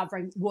started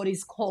discovering what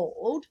is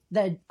called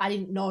I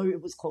didn't know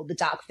it was called the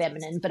dark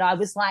feminine, but I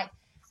was like,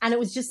 and it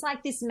was just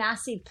like this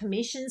massive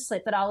permission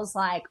slip that I was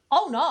like,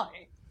 oh no.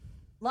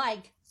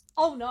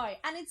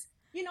 And it's,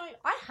 you know,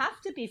 I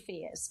have to be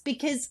fierce,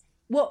 because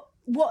what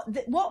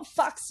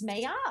fucks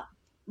me up?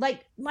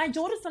 Like, my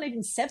daughter's not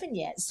even 7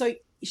 yet. So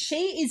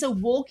she is a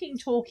walking,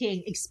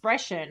 talking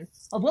expression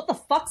of what the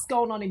fuck's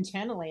going on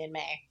internally in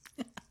me.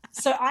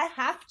 So I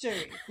have to.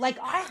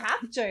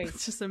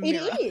 It's just a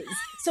mirror. It is.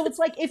 So it's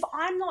like, if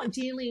I'm not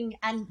dealing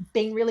and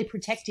being really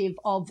protective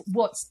of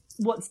what's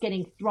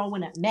getting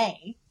thrown at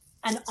me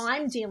and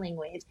I'm dealing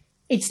with,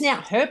 it's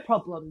now her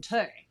problem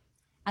too.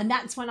 And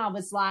that's when I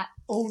was like,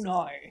 oh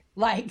no,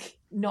 like,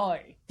 no,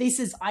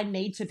 I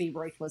need to be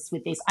ruthless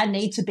with this. I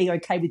need to be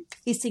okay with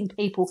pissing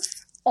people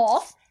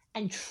off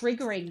and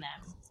triggering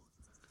them.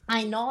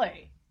 I know,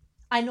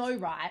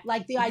 right?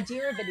 Like, the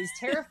idea of it is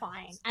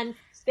terrifying. And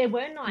there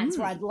were nights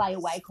where I'd lay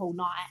awake all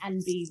night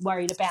and be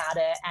worried about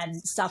it and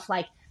stuff.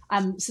 Like,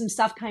 some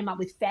stuff came up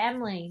with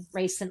family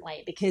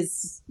recently,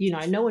 because, you know,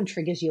 no one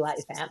triggers you like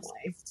your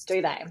family,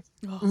 do they?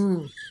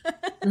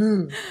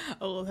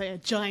 Oh, they're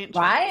giant.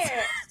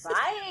 Right.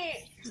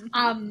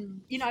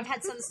 You know, I've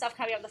had some stuff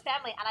coming up with the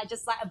family, and I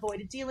just like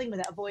avoided dealing with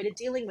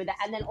it.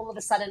 And then all of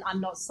a sudden I'm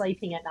not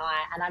sleeping at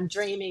night and I'm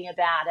dreaming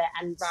about it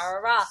and rah, rah,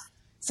 rah.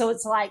 So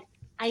it's like,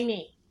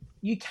 Amee,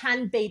 you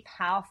can be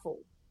powerful.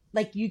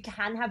 Like, you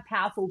can have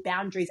powerful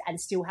boundaries and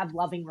still have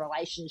loving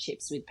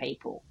relationships with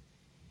people.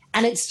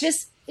 And it's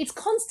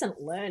constant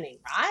learning,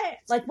 right?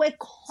 Like, we're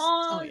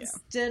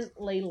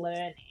constantly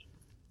learning.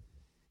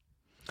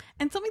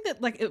 And something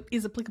that like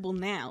is applicable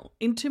now,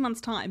 in 2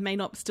 months' time, may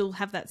not still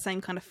have that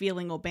same kind of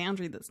feeling or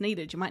boundary that's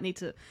needed. You might need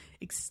to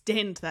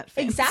extend that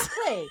fence.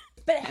 Exactly.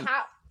 But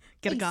how?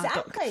 Get a guard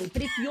dog. Exactly.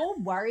 But if you're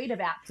worried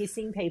about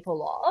pissing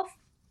people off,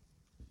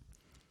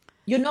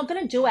 you're not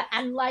going to do it.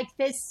 And like,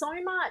 there's so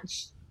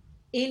much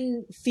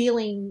in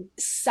feeling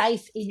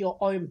safe in your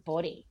own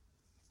body.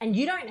 And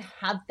you don't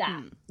have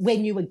that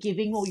when you are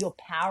giving all your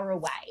power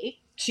away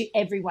to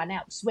everyone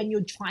else, when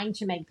you're trying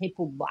to make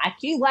people like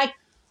you. Like,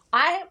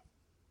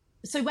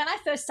 so when I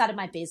first started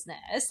my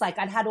business, like,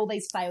 I'd had all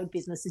these failed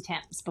business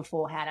attempts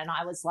beforehand, and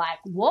I was like,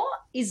 what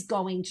is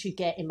going to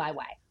get in my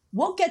way?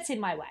 What gets in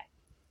my way?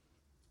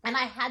 And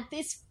I had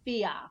this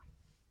fear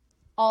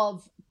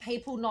of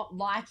people not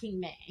liking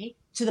me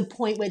to the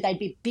point where they'd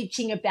be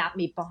bitching about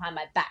me behind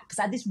my back, because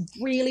I had this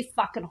really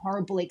fucking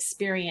horrible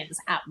experience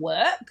at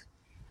work.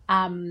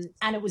 And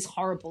it was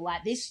horrible.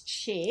 Like, this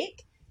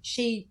chick,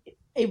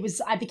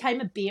 I became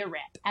a beer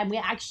rep, and we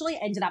actually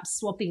ended up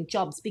swapping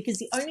jobs, because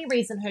the only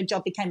reason her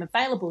job became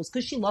available is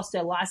because she lost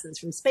her license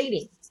from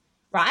speeding,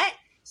 right?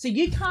 So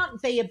you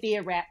can't be a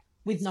beer rep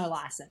with no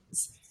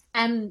license.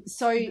 And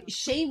so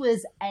she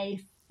was a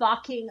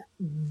fucking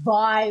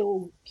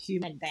vile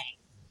human being.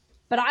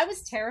 But I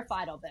was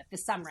terrified of it for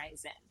some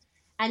reason.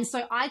 And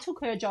so I took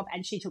her job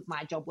and she took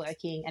my job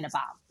working in a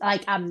bar,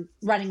 like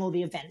running all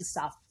the event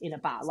stuff in a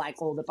bar, like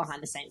all the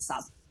behind the scenes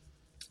stuff.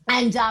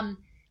 And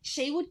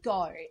she would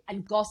go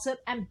and gossip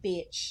and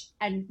bitch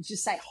and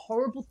just say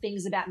horrible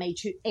things about me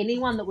to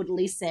anyone that would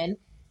listen,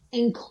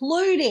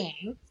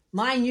 including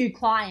my new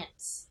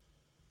clients.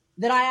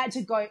 that I had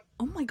to go.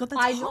 Oh my God,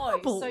 that's I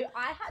horrible. know. So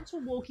I had to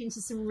walk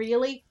into some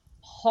really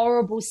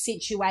horrible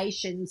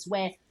situations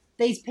where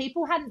these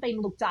people hadn't been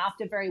looked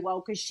after very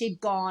well because she'd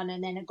gone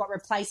and then it got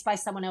replaced by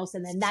someone else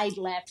and then they'd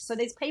left. So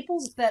there's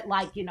people that,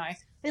 like, you know,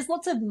 there's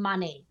lots of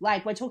money.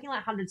 Like, we're talking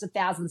like hundreds of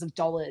thousands of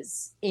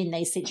dollars in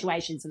these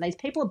situations, and these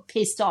people are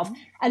pissed off.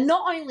 And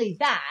not only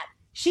that,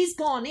 she's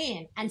gone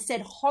in and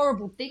said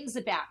horrible things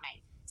about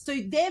me. So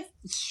they've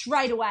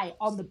straight away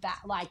on the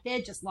back, like,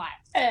 they're just like,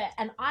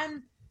 and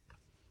I'm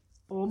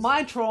all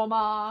my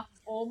trauma,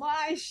 all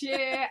my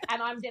shit,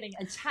 and I'm getting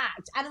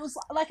attacked. And it was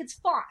like, it's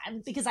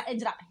fine because I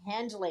ended up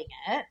handling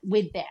it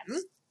with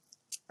them.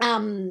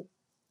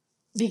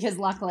 Because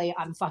luckily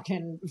I'm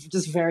fucking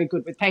just very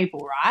good with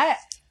people, right?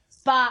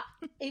 But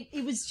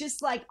it was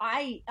just like,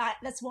 I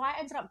that's why I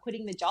ended up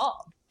quitting the job,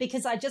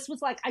 because I just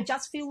was like, I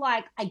just feel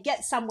like I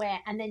get somewhere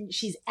and then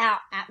she's out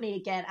at me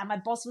again. And my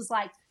boss was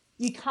like,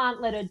 you can't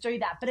let her do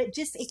that. But it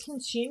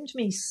consumed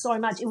me so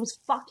much. It was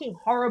fucking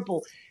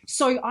horrible.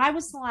 So I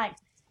was like,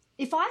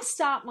 if I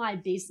start my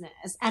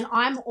business and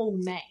I'm all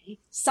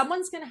me,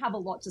 someone's going to have a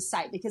lot to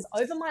say, because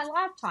over my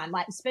lifetime,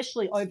 like,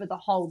 especially over the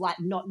whole, like,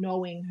 not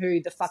knowing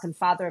who the fucking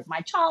father of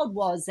my child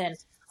was, and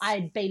I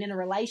had been in a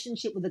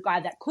relationship with a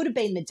guy that could have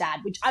been the dad,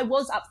 which I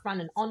was upfront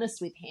and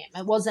honest with him.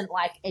 It wasn't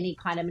like any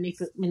kind of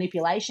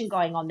manipulation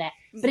going on there,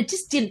 but it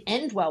just didn't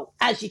end well,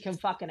 as you can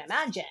fucking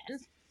imagine.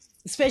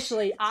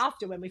 Especially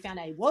after, when we found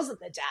out he wasn't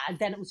the dad,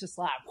 then it was just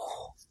like,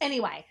 whew.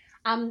 Anyway,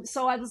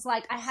 so I was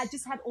like, I had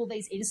just had all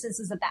these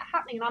instances of that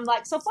happening. And I'm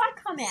like, so if I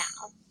come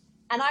out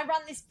and I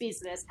run this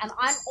business and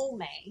I'm all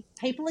me,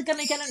 people are going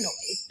to get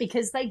annoyed,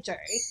 because they do.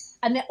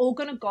 And they're all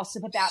going to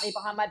gossip about me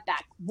behind my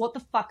back. What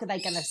the fuck are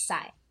they going to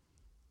say?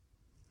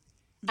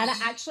 And I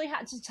actually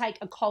had to take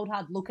a cold,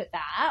 hard look at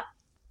that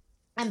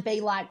and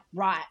be like,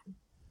 right,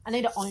 I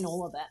need to own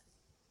all of it.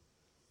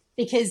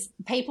 Because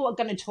people are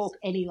going to talk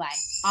anyway.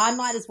 I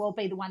might as well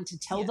be the one to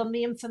tell them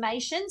the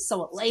information,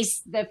 so at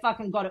least they've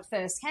fucking got it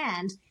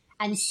firsthand.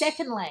 And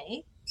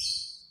secondly,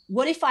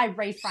 what if I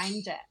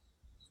reframed it?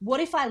 What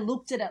if I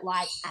looked at it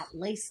like, at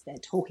least they're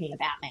talking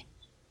about me?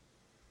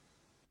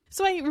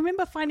 So I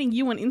remember finding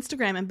you on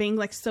Instagram and being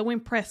like so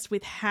impressed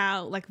with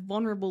how like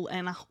vulnerable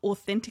and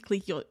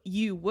authentically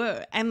you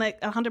were, and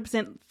like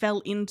 100% fell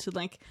into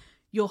like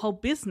your whole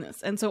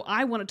business. And so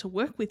I wanted to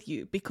work with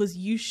you because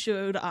you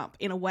showed up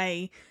in a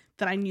way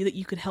that I knew that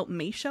you could help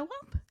me show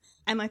up.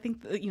 And I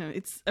think that, you know,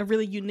 it's a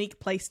really unique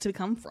place to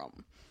come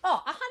from.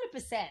 Oh,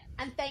 100%.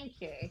 And thank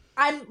you.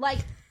 I'm like,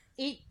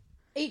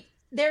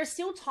 there are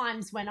still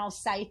times when I'll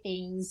say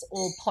things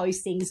or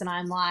post things and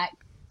I'm like,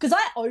 because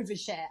I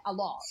overshare a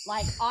lot. There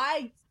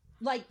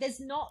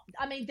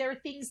are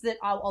things that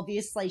I'll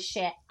obviously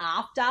share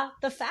after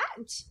the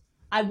fact.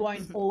 I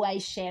won't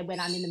always share when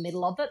I'm in the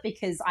middle of it,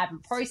 because I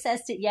haven't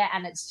processed it yet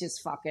and it's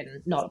just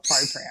fucking not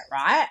appropriate,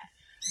 right?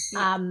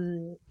 Yeah.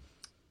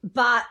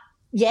 But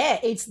yeah,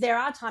 there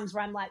are times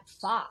where I'm like,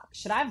 fuck,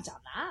 should I have done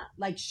that?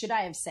 Like, should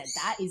I have said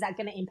that? Is that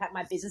going to impact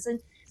my business?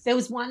 And there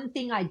was one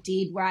thing I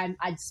did where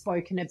I'd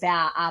spoken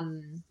about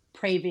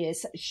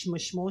previous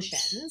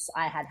schmushmotions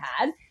I had,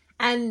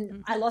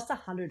 and I lost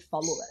 100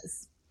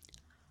 followers.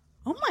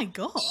 Oh my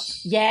God.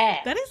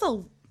 Yeah. That is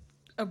a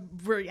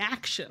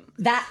reaction.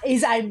 That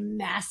is a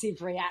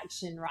massive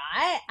reaction,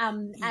 right?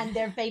 And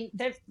there've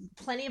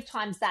plenty of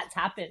times that's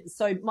happened.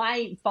 So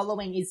my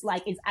following is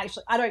like, it's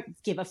actually, I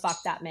don't give a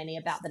fuck that many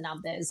about the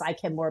numbers. I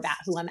care more about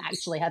who I'm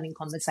actually having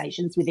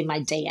conversations with in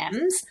my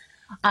DMs.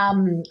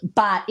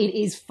 But it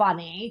is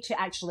funny to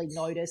actually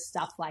notice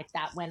stuff like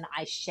that when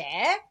I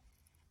share.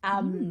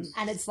 And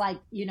it's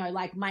like, you know,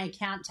 like my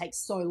account takes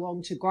so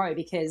long to grow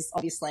because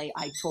obviously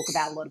I talk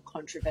about a lot of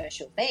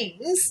controversial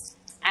things.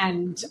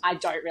 And I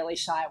don't really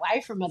shy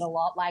away from it a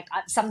lot. Like,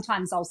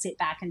 sometimes I'll sit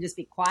back and just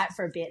be quiet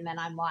for a bit. And then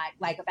I'm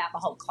like about the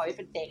whole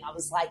COVID thing, I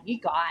was like, you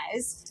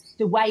guys,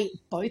 the way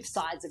both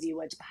sides of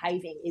you are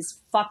behaving is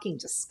fucking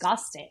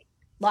disgusting.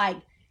 Like,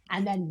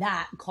 and then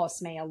that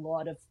cost me a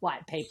lot of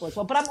like people as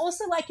well. But I'm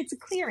also like, it's a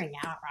clearing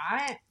out,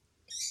 right?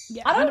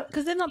 Yeah,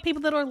 because they're not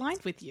people that are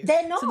aligned with you.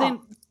 They're not. So then,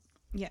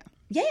 yeah.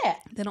 Yeah.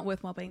 They're not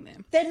worthwhile being there.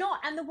 They're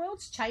not. And the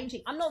world's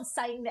changing. I'm not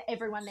saying that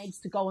everyone needs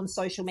to go on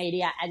social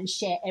media and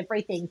share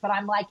everything, but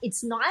I'm like,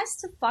 it's nice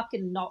to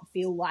fucking not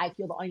feel like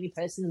you're the only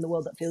person in the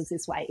world that feels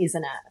this way,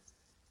 isn't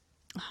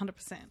it?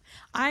 100%.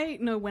 I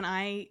know when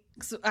I've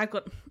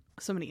got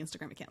so many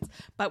Instagram accounts,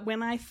 but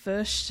when I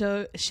first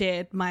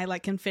shared my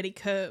like confetti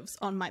curves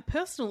on my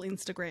personal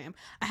Instagram,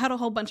 I had a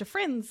whole bunch of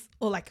friends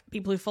or like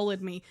people who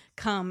followed me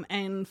come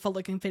and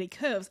follow confetti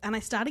curves, and I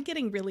started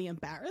getting really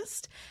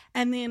embarrassed.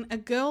 And then a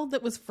girl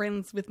that was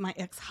friends with my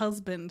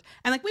ex-husband,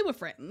 and like we were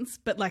friends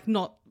but like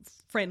not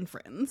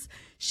friends,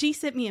 she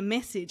sent me a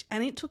message,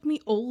 and it took me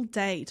all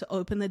day to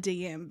open the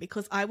DM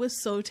because I was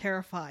so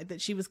terrified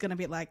that she was going to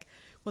be like,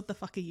 what the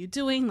fuck are you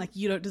doing? Like,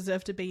 you don't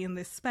deserve to be in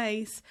this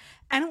space.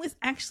 And it was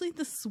actually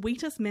the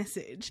sweetest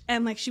message.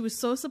 And like, she was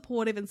so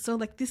supportive and so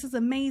like, this is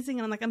amazing.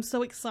 And I'm like, I'm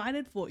so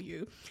excited for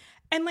you.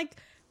 And like,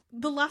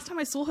 the last time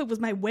I saw her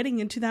was my wedding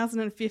in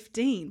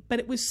 2015, but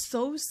it was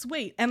so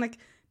sweet. And like,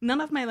 none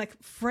of my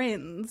like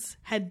friends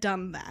had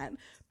done that,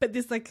 but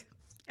this like,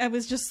 it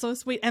was just so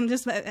sweet, and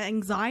just the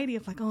anxiety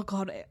of like, oh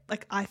God,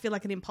 like I feel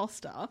like an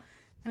imposter,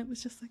 and it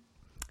was just like,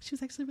 she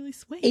was actually really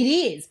sweet. It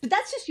is, but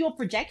that's just your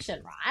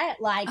projection, right?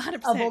 Like 100%,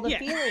 of all the yeah.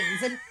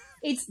 feelings. And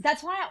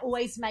that's why I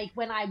always make,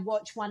 when I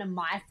watch one of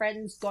my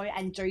friends go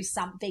and do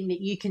something that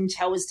you can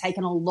tell has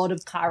taken a lot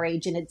of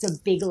courage and it's a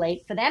big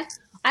leap for them,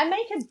 I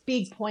make a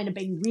big point of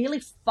being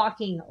really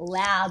fucking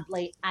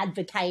loudly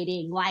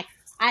advocating. Like,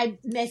 I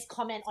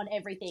comment on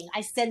everything.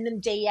 I send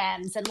them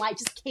DMs and like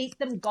just keep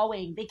them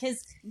going,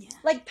 because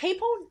like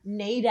people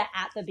need it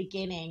at the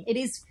beginning. It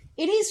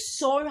is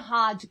so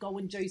hard to go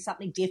and do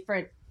something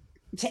different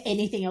to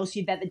anything else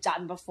you've ever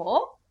done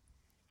before.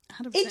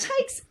 100%. It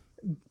takes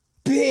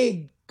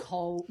big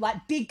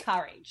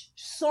courage,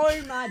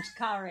 so much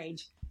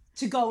courage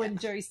to go and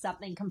do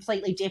something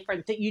completely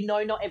different that you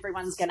know not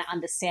everyone's going to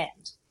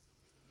understand.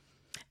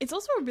 It's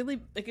also a really,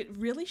 like, it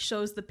really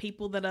shows the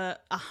people that are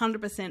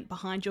 100%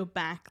 behind your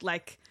back,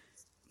 like,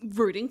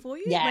 rooting for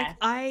you. Yeah. Like,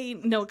 I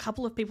know a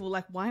couple of people,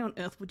 like, why on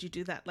earth would you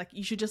do that? Like,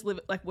 you should just live,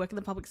 like, work in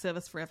the public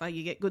service forever.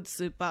 You get good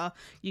super.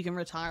 You can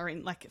retire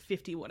in, like,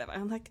 50, whatever.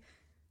 I'm like,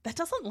 that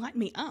doesn't light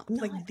me up.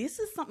 No. Like, this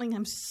is something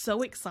I'm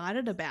so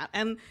excited about.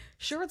 And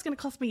sure, it's going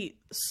to cost me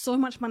so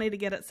much money to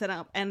get it set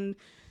up,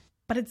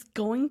 but it's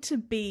going to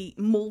be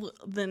more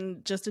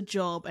than just a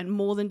job and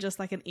more than just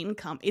like an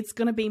income. It's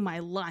going to be my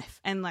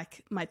life and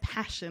like my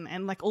passion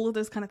and like all of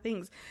those kind of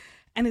things.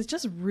 And it's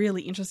just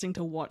really interesting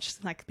to watch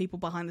like people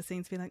behind the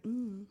scenes be like,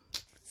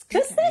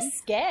 because they're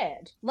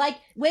scared. Like,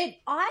 when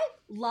I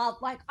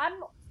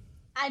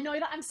know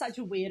that I'm such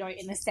a weirdo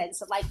in the sense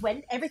that like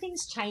when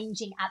everything's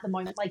changing at the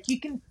moment, like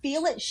you can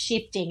feel it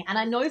shifting. And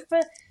I know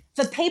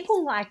for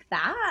people like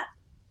that,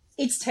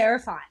 it's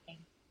terrifying.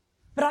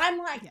 But I'm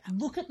like,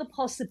 look at the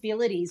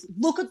possibilities,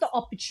 look at the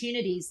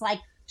opportunities. Like,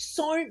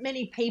 so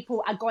many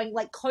people are going,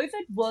 like,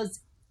 COVID was,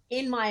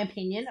 in my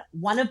opinion,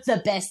 one of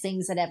the best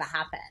things that ever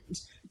happened,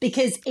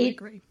 because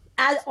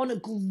on a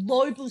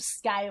global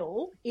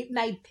scale, it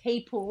made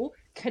people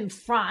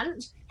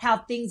confront how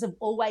things have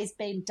always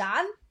been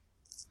done.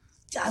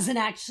 Doesn't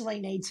actually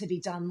need to be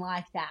done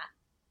like that.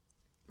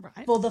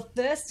 Right. For the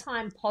first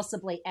time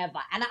possibly ever.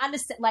 And I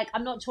understand, like,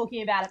 I'm not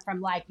talking about it from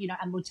like, you know,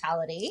 a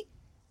mortality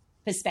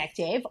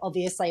perspective.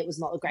 Obviously it was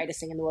not the greatest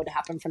thing in the world to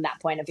happen from that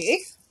point of view,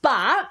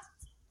 but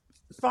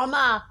from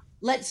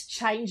let's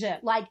change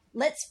it. Like,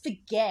 let's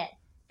forget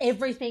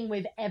everything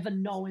we've ever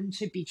known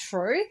to be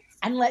true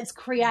and let's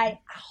create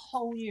a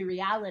whole new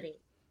reality.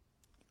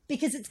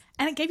 Because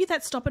and it gave you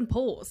that stop and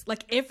pause.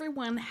 Like,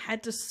 everyone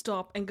had to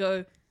stop and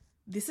go,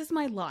 this is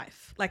my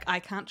life. Like, I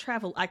can't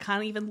travel. I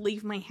can't even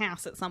leave my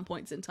house at some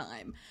points in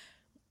time.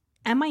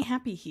 Am I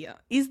happy here?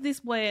 Is this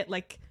where,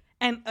 like,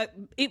 and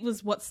it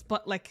was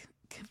like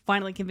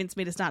finally convinced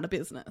me to start a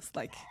business.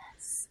 Like,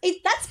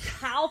 that's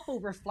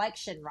powerful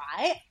reflection,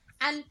 right?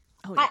 And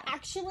I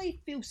actually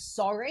feel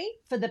sorry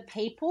for the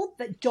people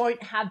that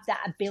don't have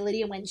that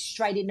ability and went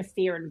straight into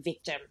fear and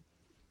victim.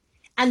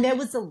 And there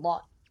was a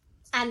lot.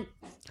 And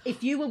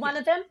if you were one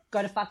of them,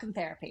 go to fucking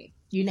therapy.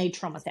 You need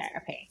trauma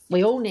therapy.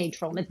 We all need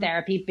trauma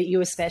therapy, but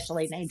you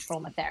especially need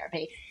trauma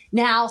therapy.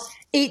 Now,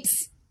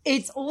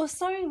 it's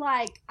also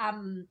like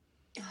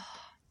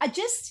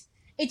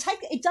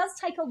it does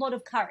take a lot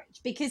of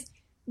courage, because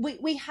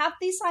we have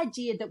this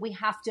idea that we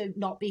have to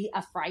not be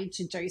afraid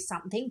to do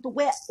something, but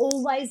we're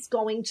always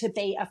going to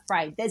be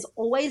afraid. There's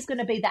always going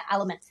to be that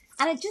element.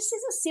 And it just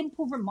is a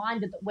simple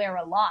reminder that we're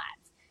alive.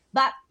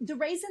 But the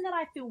reason that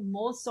I feel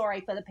more sorry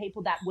for the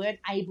people that weren't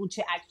able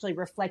to actually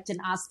reflect and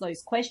ask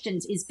those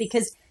questions is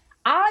because,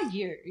 are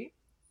you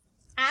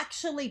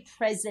actually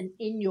present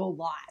in your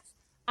life?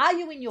 Are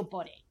you in your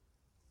body?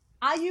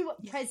 Are you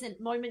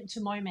present moment to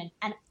moment?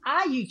 And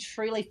are you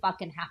truly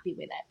fucking happy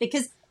with it?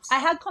 Because I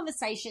had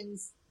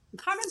conversations,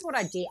 I can't remember what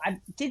I did. I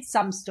did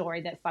some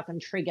story that fucking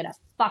triggered a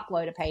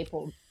fuckload of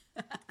people.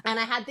 And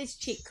I had this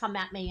chick come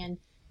at me and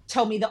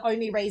tell me the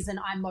only reason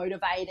I'm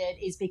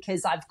motivated is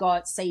because I've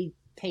got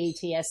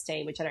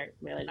PTSD, which I don't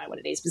really know what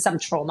it is, but some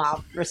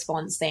trauma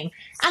response thing.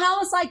 And I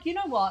was like, you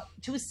know what?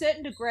 To a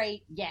certain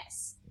degree,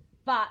 yes.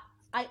 But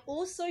I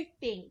also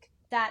think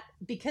that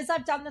because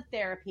I've done the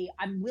therapy,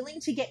 I'm willing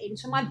to get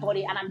into my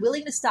body and I'm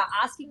willing to start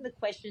asking the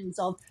questions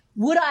of,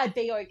 would I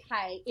be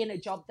okay in a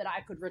job that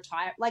I could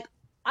retire? Like,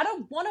 I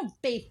don't want to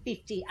be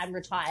 50 and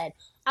retired.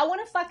 I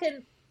want to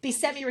fucking be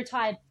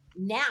semi-retired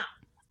now.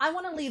 I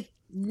want to live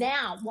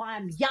now while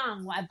I'm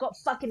young, while I've got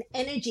fucking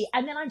energy.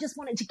 And then I just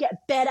want it to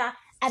get better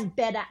and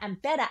better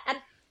and better. And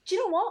do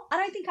you know what? I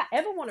don't think I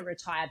ever want to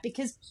retire,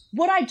 because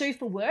what I do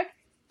for work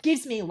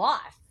gives me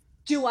life.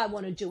 Do I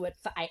want to do it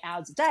for 8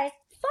 hours a day?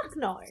 Fuck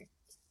no.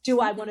 Do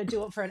I want to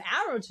do it for an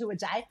hour or two a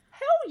day?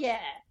 Hell yeah.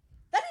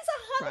 That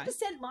is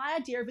 100% my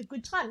idea of a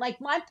good time. Like,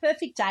 my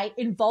perfect day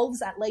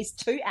involves at least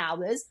 2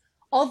 hours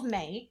of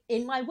me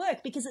in my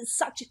work, because it's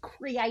such a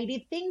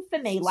creative thing for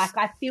me. Like,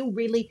 I feel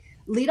really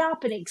lit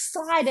up and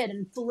excited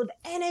and full of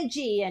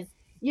energy. And,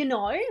 you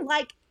know,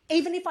 like,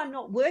 even if I'm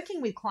not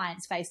working with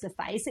clients face to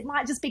face, it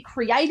might just be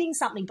creating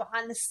something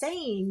behind the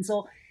scenes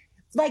or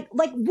Like,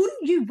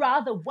 wouldn't you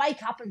rather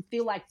wake up and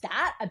feel like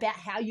that about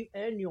how you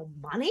earn your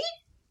money?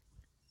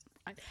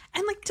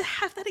 And like to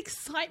have that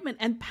excitement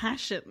and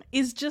passion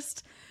is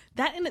just,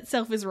 that in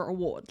itself is a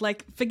reward.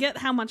 Like, forget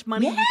how much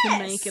money you can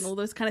make and all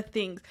those kind of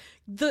things.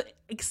 The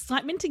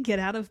excitement to get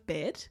out of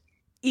bed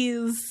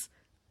is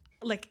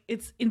like,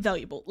 it's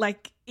invaluable.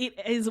 Like, it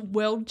is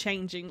world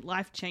changing,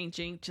 life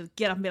changing to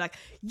get up and be like,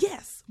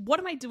 yes, what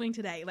am I doing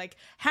today? Like,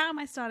 how am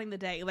I starting the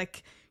day?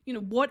 Like, you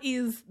know, what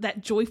is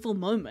that joyful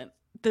moment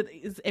that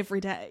is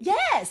every day?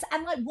 Yes.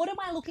 And like, what am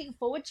I looking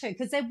forward to?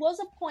 Because there was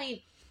a point,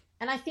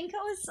 and I think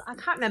I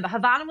can't remember,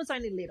 Havana was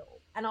only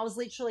little, and I was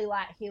literally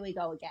like, here we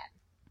go again.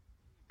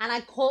 And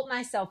I caught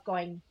myself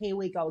going, here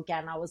we go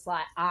again. I was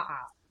like,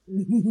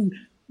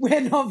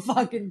 we're not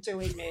fucking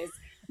doing this.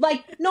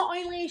 Like, not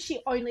only is she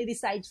only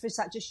this age for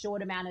such a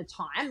short amount of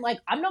time, like,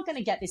 I'm not going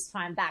to get this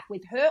time back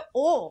with her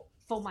or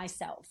for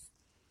myself.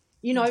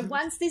 You know,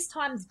 once this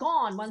time's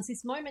gone, once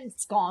this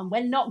moment's gone,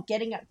 we're not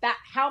getting it back.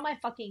 How am I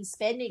fucking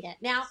spending it?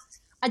 Now,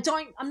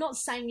 I'm not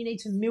saying you need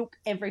to milk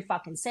every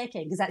fucking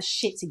second, because that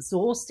shit's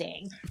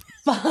exhausting,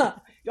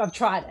 but I've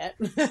tried it.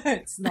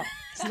 It's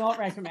not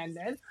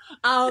recommended.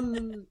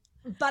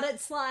 But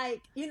it's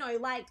like, you know,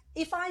 like,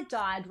 if I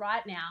died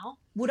right now,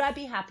 would I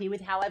be happy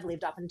with how I've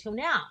lived up until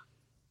now?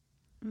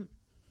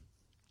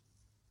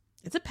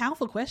 It's a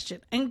powerful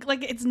question. And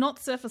like, it's not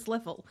surface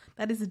level.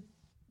 That is,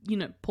 you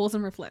know, pause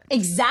and reflect.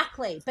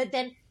 Exactly. But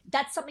then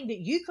that's something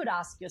that you could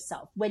ask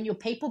yourself when you're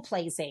people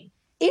pleasing.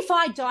 If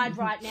I died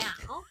right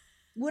now,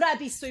 would I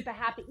be super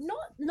happy?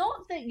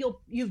 Not that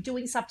you're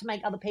doing stuff to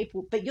make other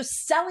people, but you're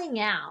selling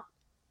out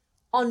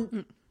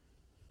on.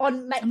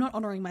 I'm not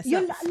honouring myself.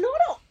 You're not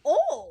at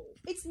all.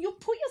 You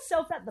put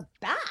yourself at the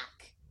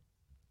back,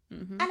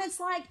 and it's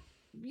like,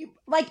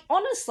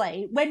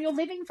 honestly, when you're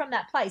living from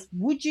that place,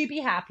 would you be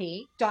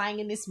happy dying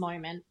in this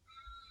moment,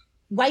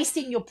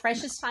 wasting your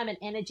precious time and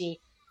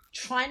energy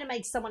trying to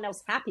make someone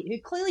else happy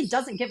who clearly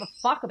doesn't give a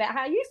fuck about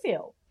how you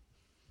feel?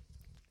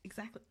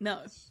 Exactly.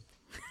 No.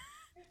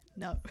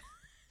 No.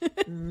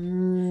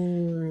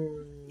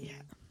 Yeah.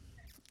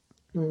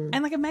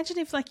 And like, imagine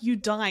if like you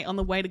die on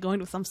the way to going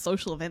to some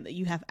social event that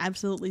you have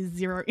absolutely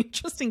zero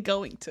interest in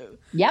going to.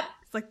 Yep.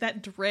 It's like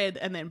that dread,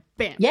 and then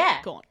bam,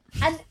 gone.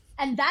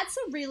 And that's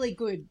a really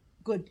good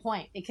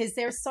point, because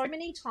there are so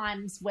many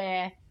times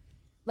where,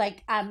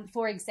 like,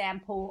 for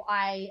example,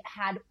 I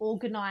had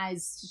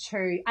organised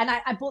to, and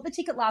I bought the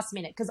ticket last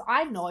minute, because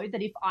I know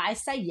that if I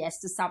say yes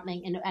to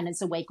something and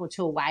it's a week or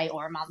two away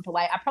or a month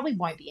away, I probably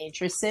won't be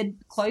interested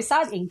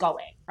closer in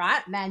going,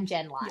 right? Man,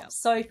 Gen life. Yep.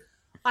 So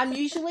I'm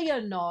usually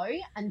a no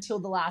until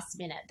the last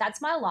minute.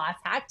 That's my life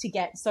hack to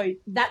get, so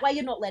that way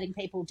you're not letting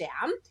people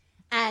down.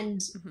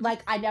 And like,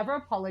 I never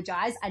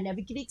apologize. I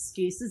never give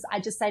excuses. I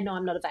just say, no,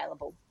 I'm not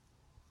available.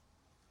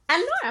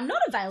 And no, I'm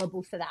not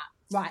available for that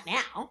right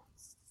now.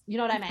 You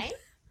know what I mean?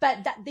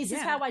 But this is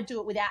how I do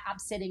it without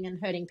upsetting and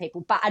hurting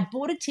people. But I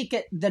bought a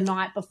ticket the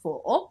night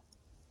before,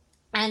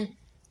 and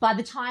by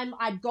the time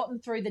I'd gotten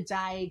through the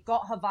day,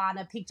 got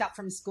Havana picked up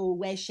from school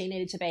where she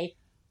needed to be,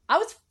 I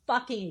was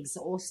fucking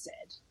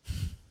exhausted.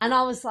 And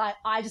I was like,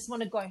 I just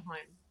want to go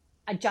home.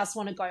 I just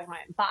want to go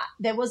home. But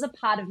there was a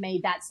part of me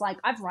that's like,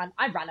 I run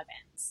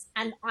events,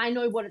 and I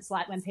know what it's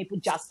like when people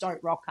just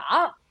don't rock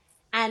up,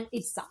 and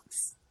it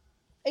sucks.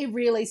 It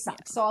really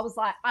sucks. Yeah. So I was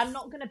like, I'm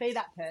not going to be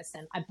that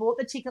person. I bought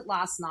the ticket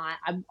last night.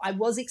 I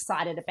was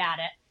excited about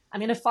it.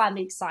 I'm going to find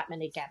the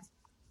excitement again.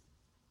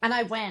 And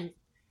I went,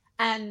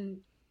 and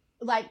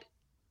like,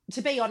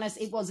 to be honest,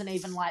 it wasn't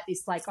even like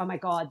this, like, oh my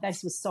God,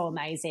 this was so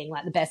amazing,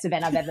 like the best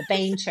event I've ever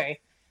been to.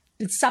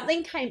 But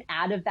something came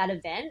out of that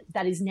event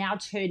that is now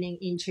turning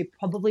into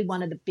probably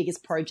one of the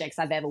biggest projects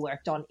I've ever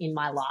worked on in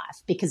my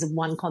life, because of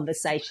one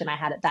conversation I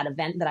had at that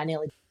event that I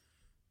nearly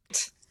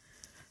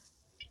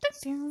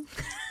So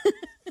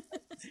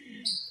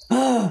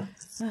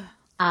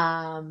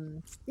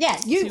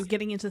you're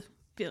getting into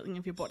feeling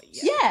of your body.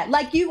 Yeah,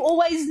 like, you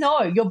always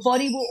know, your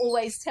body will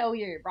always tell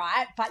you,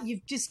 right? But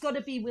you've just got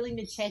to be willing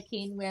to check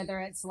in, whether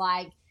it's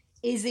like,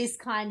 is this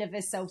kind of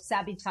a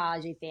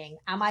self-sabotagey thing?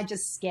 Am I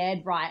just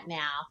scared right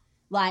now?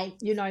 Like,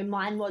 you know,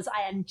 mine was,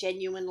 I am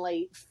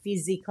genuinely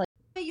physically.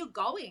 Where you're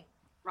going,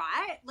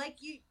 right? Like,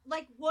 and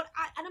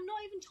I'm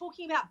not even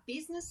talking about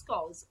business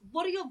goals.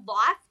 What are your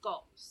life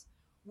goals?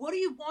 What do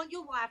you want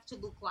your life to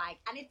look like?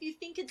 And if you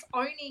think it's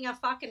owning a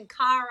fucking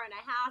car and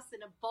a house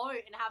and a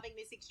boat and having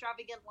this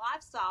extravagant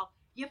lifestyle,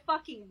 you're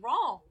fucking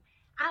wrong.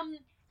 And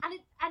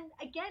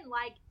again,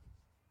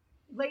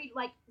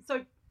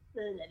 so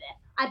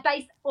I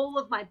base all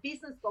of my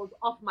business goals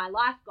off my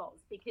life goals,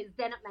 because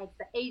then it makes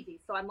it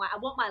easy. So I'm like, I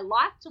want my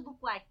life to look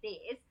like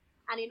this,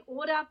 and in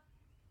order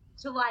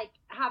to like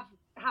have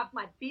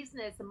my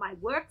business and my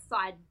work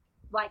side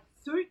like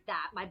suit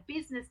that, my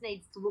business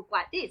needs to look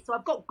like this. So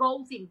I've got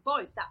goals in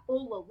both that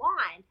all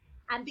align.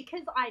 And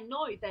because I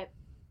know that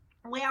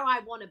where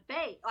I want to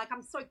be, like,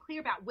 I'm so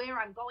clear about where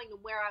I'm going and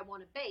where I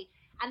want to be.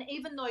 And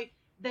even though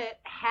the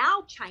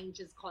how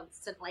changes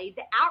constantly,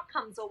 the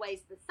outcome's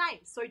always the same.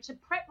 So to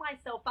prep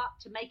myself up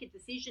to make a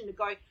decision to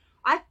go,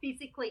 I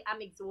physically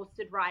am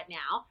exhausted right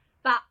now.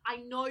 but I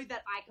know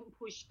that I can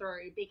push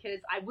through because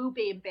I will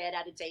be in bed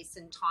at a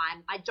decent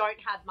time. I don't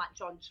have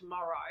much on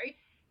tomorrow.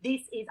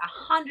 This is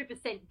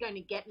 100% going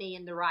to get me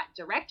in the right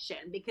direction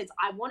because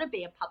I want to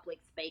be a public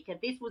speaker.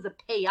 This was a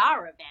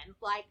PR event.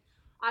 Like,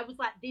 I was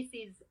like,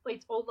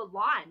 it's all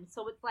aligned.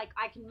 So it's like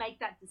I can make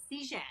that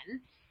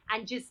decision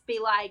and just be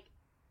like,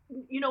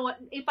 you know what,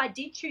 if I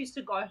did choose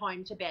to go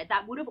home to bed,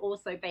 that would have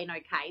also been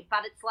okay.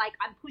 But it's like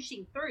I'm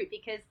pushing through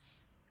because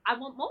I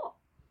want more.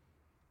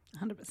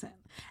 100%.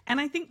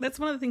 And I think that's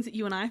one of the things that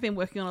you and I have been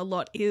working on a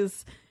lot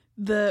is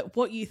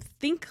what you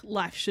think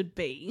life should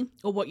be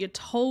or what you're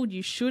told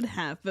you should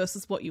have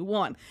versus what you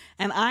want.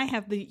 And I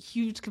have the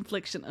huge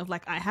confliction of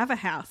like, I have a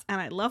house and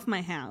I love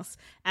my house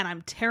and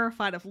I'm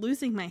terrified of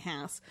losing my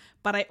house,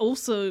 but I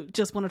also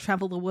just want to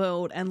travel the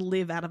world and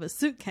live out of a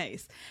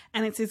suitcase.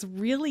 And it's this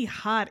really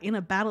hard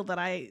inner battle that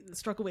I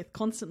struggle with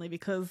constantly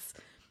because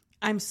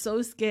I'm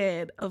so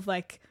scared of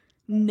like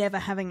never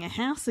having a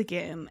house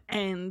again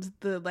and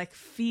the like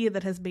fear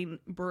that has been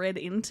bred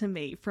into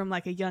me from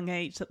like a young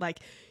age that like,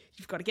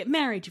 you've got to get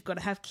married, you've got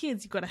to have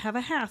kids, you've got to have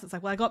a house. It's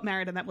like, well, I got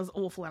married and that was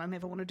awful and I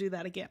never want to do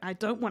that again. I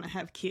don't want to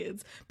have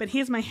kids, but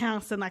here's my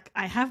house and like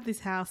I have this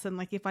house and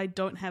like if I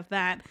don't have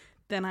that,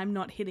 then I'm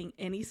not hitting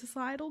any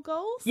societal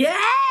goals.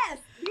 Yes!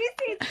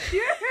 This is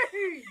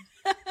huge!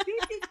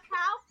 This is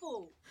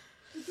powerful.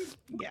 Because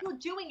what you're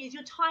doing is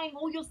you're tying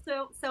all your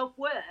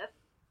self-worth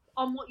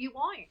on what you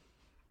own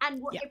and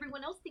what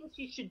everyone else thinks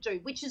you should do,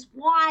 which is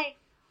why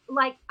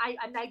like I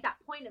made that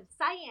point of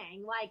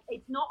saying like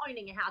it's not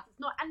owning a house, it's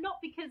not, and not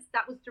because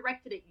that was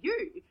directed at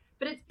you,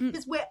 but it's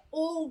because we're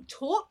all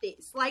taught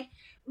this. Like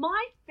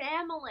my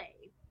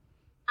family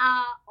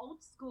are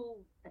old school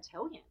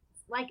Italians.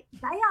 Like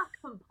they are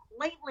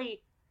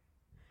completely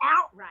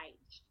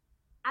outraged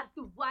at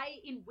the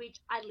way in which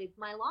I live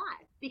my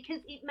life because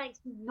it makes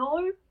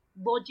no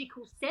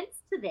logical sense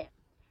to them,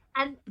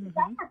 and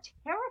they are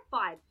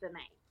terrified for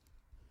me.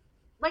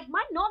 Like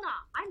my nonna,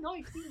 I know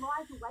she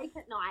lies awake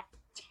at night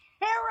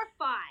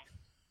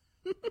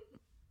terrified.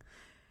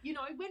 You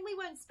know, when we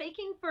weren't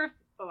speaking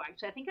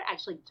I think it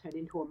actually turned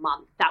into a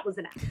month. That was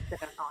an accident,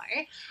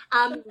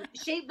 I don't know.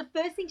 The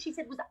first thing she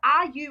said was,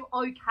 "Are you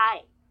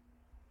okay?"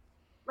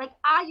 Like,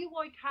 "Are you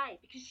okay?"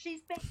 Because she's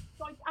been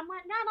so, I'm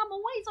like, "Nan, I'm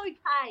always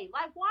okay."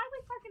 Like, why are we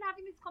fucking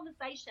having this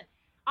conversation?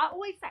 I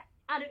always say,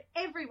 out of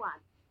everyone,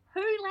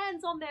 who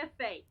lands on their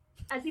feet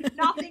as if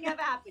nothing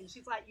ever happened?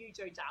 She's like, "You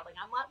do, darling."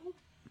 I'm like, well,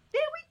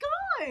 there we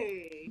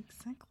go.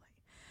 Exactly.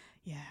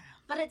 Yeah.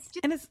 But it's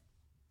just,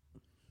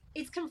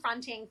 it's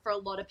confronting for a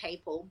lot of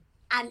people.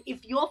 And if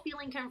you're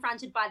feeling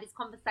confronted by this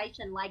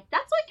conversation, like,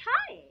 that's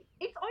okay.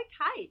 It's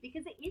okay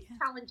because it is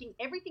challenging.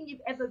 Everything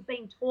you've ever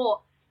been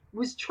taught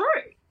was true.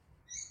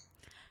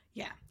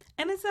 Yeah.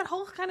 And it's that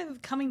whole kind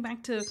of coming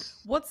back to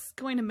what's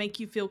going to make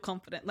you feel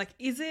confident. Like,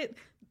 is it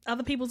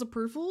other people's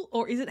approval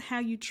or is it how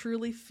you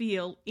truly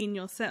feel in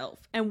yourself?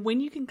 And when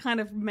you can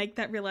kind of make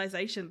that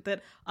realization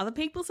that other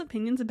people's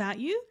opinions about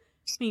you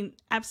mean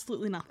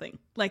absolutely nothing.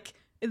 Like,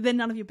 they're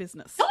none of your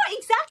business. No,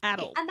 exactly. At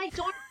all. And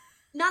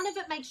none of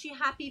it makes you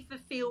happy,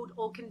 fulfilled,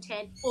 or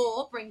content,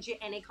 or brings you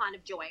any kind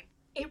of joy.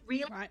 It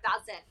really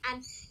doesn't.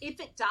 And if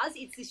it does,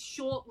 it's this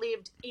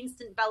short-lived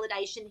instant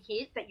validation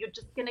hit that you're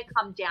just going to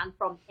come down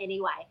from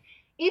anyway.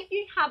 If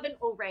you haven't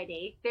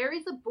already, there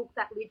is a book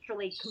that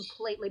literally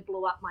completely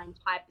blew up my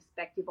entire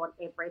perspective on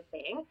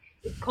everything.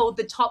 It's called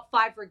The Top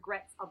 5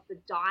 Regrets of the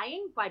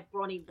Dying by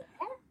Bronnie Ware.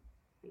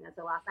 I think that's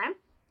her last name.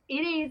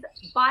 It is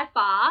by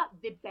far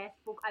the best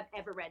book I've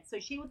ever read. So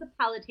she was a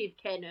palliative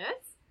care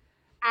nurse,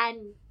 and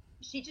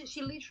she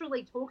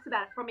literally talks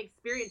about it from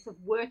experience of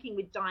working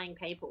with dying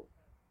people.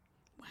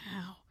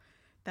 Wow.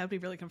 That would be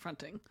really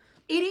confronting.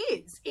 It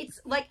is. It's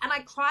like, and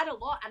I cried a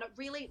lot, and it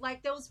really,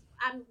 like, there was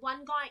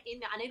one guy in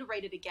there, I need to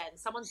read it again.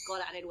 Someone's got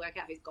it. I need to work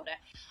out who's got it.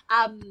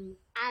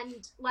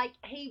 And, like,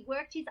 he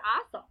worked his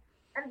ass off,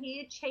 and he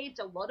achieved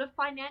a lot of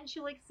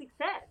financial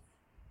success.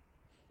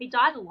 He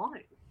died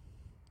alone.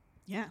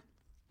 Yeah.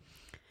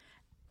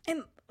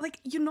 And, like,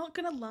 you're not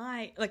going to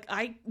lie. Like,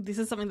 this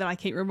is something that I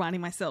keep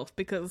reminding myself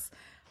because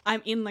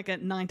I'm in, like, a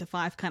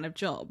 9-to-5 kind of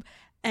job,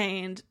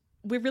 and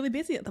we're really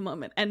busy at the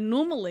moment. And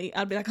normally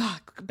I'd be like, oh,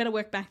 I better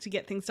work back to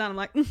get things done. I'm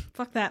like,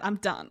 fuck that. I'm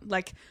done.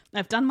 Like,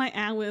 I've done my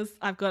hours.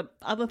 I've got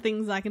other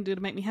things I can do to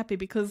make me happy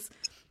because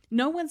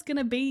no one's going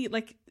to be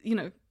like, you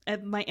know,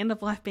 at my end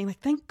of life being like,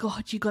 thank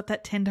God you got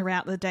that tender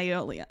out the day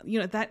earlier.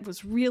 You know, that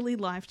was really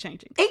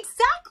life-changing.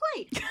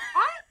 Exactly.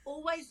 I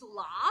always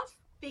laugh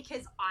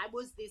because I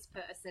was this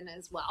person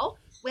as well.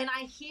 When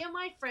I hear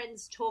my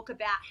friends talk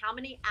about how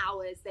many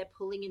hours they're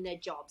pulling in their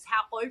jobs,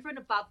 how over and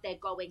above they're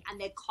going, and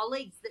their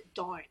colleagues that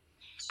don't,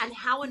 and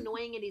how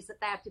annoying it is that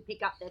they have to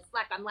pick up their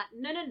slack, I'm like,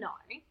 no.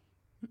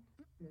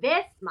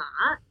 They're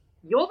smart.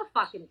 You're the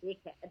fucking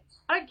dickhead.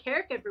 I don't care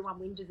if everyone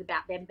whinges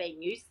about them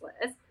being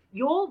useless.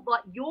 You're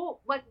like,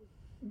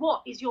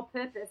 what is your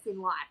purpose in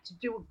life? To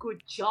do a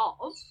good job?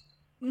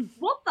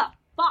 What the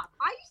fuck?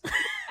 I used to do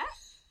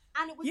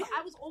that. And it was,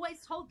 I was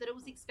always told that it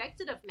was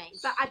expected of me.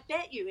 But I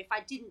bet you if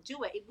I didn't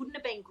do it, it wouldn't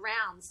have been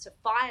grounds to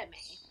fire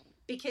me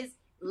because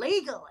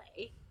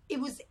legally it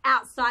was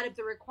outside of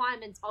the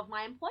requirements of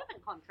my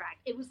employment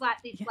contract. It was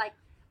like this, like,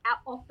 out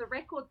off the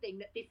record thing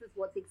that this is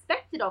what's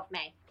expected of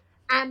me.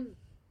 And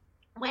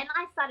when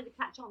I started to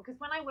catch on, because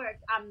when I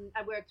worked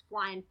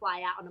fly in,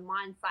 fly out on a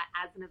mine site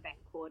as an event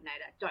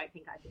coordinator. Don't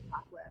think I did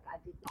hard work. I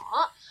did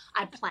not.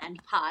 I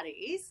planned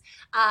parties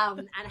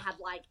and had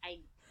like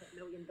a $1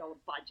 million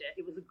budget.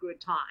 It was a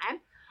good time.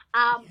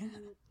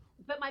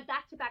 But my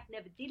back-to-back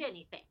never did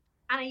anything.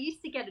 And I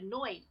used to get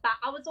annoyed. But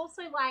I was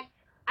also like,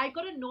 I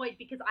got annoyed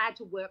because I had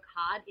to work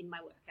hard in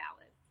my work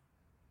hours.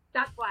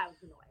 That's why I was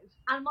annoyed.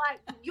 I'm like,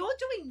 you're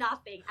doing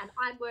nothing and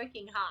I'm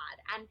working hard.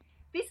 And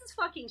this is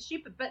fucking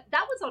stupid, but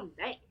that was on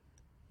me.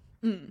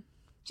 Do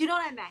you know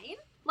what I mean?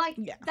 Like,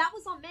 that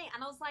was on me.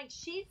 And I was like,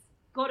 she's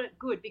got it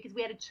good because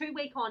we had a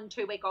 2-week on,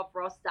 2-week off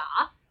roster.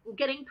 We're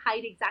getting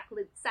paid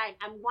exactly the same.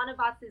 And one of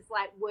us is,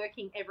 like,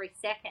 working every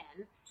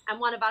second, and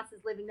one of us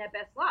is living their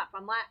best life.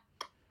 I'm like,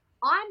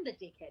 I'm the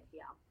dickhead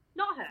here,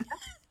 not her.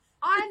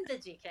 I'm the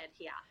dickhead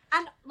here.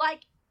 And,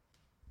 like,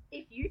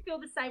 if you feel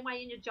the same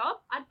way in your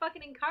job, I'd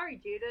fucking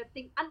encourage you to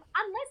think,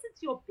 unless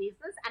it's your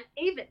business, and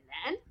even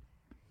then,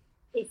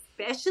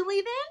 especially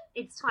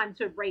then, it's time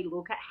to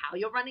relook at how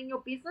you're running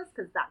your business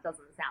because that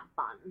doesn't sound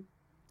fun.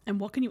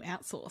 And what can you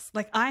outsource?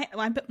 Like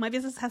my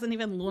business hasn't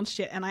even launched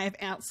yet, and I have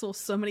outsourced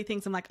so many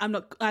things. I'm like, I'm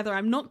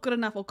not good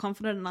enough or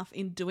confident enough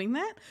in doing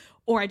that,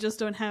 or I just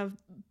don't have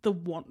the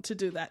want to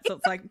do that. So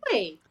It's like,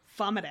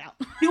 farm it out.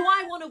 Do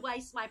I want to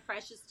waste my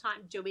precious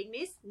time doing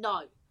this?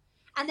 No.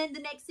 And then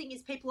the next thing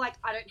is people like,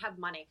 I don't have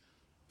money.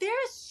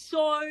 There is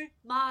so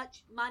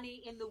much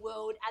money in the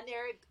world, and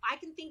I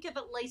can think of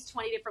at least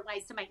 20 different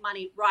ways to make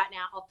money right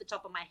now off the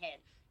top of my head.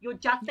 You're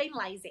just being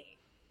lazy.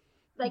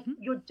 Like,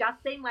 you're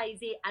just being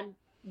lazy and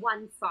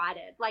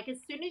one-sided. Like,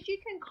 as soon as you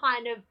can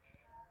kind of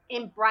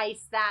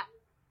embrace that,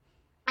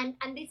 and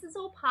this is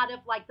all part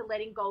of, like, the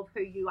letting go of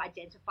who you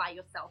identify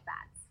yourself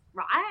as,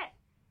 right?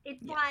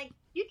 It's like,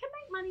 you can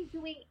make money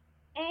doing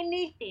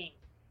anything.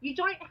 You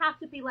don't have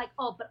to be like,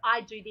 oh, but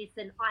I do this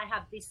and I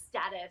have this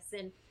status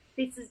and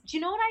this is, do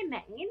you know what I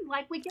mean?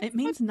 Like, it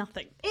means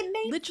nothing. It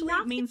means literally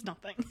nothing. It means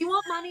nothing. You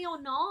want money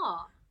or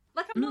not?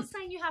 Like, I'm not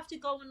saying you have to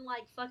go and,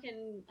 like,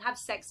 fucking have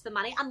sex for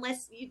money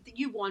unless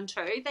you want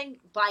to. Then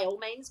by all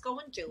means, go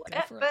and do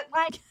it. But,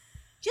 like,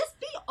 just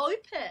be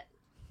open.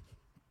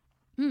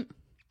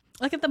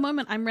 Like, at the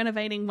moment, I'm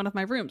renovating one of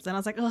my rooms, and I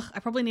was like, ugh, I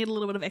probably need a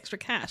little bit of extra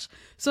cash.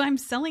 So I'm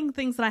selling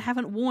things that I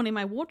haven't worn in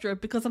my wardrobe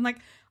because I'm like,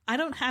 I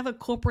don't have a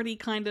corporate-y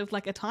kind of,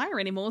 like, attire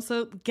anymore,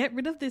 so get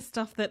rid of this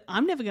stuff that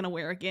I'm never going to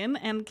wear again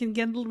and can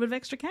get a little bit of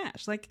extra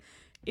cash. Like,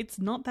 it's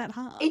not that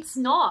hard. It's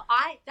not.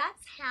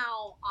 That's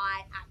how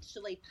I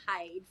actually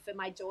paid for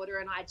my daughter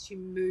and I to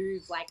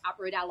move, like,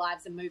 uproot our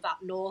lives and move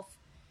up north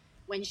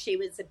when she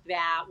was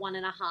about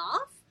 1.5.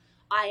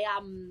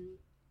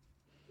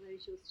 Maybe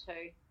she was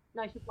 2.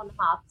 No, she's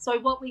 1.5. So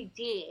what we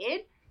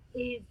did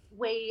is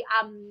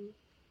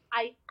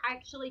I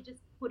actually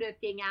just put a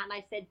thing out and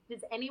I said,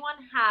 does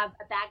anyone have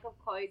a bag of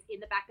clothes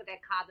in the back of their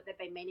car that they've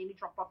been meaning to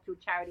drop off to a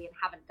charity and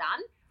haven't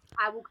done?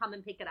 I will come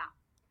and pick it up.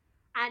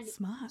 And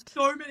smart.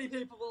 So many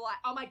people were like,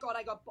 oh my God,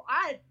 I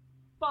had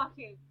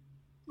fucking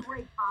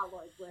 3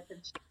 carloads worth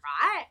of shit,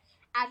 right?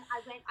 And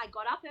I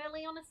got up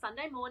early on a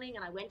Sunday morning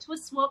and I went to a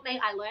swap meet.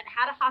 I learned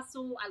how to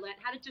hustle. I learned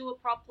how to do it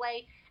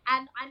properly.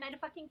 And I made a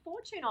fucking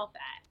fortune off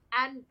it.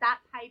 And that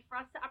paid for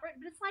us to uproot.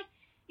 But it's like,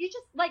 you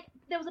just, like,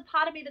 there was a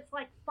part of me that's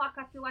like, fuck,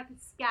 I feel like a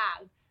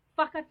scab.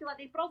 Fuck, I feel like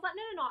this. But I was like,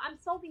 no, I'm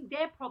solving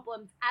their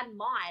problems and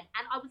mine.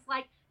 And I was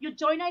like, you're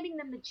donating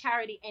them to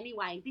charity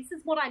anyway. This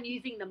is what I'm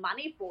using the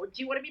money for. Do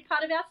you want to be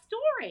part of our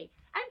story?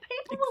 And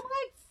people were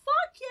like,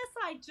 fuck, yes,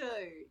 I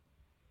do.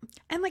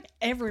 And, like,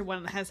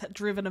 everyone has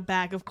driven a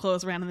bag of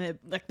clothes around in their,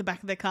 like, the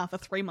back of their car for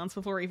 3 months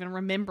before even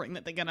remembering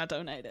that they're going to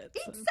donate it.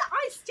 So.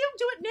 I still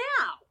do it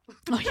now.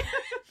 Oh, yeah.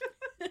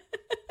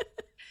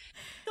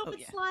 So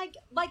it's like,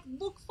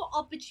 look for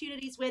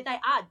opportunities where they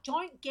are.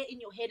 Don't get in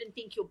your head and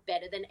think you're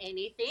better than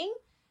anything.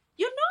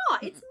 You're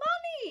not. It's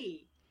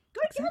money. Go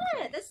get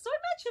it. There's so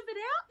much of it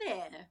out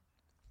there.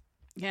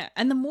 Yeah,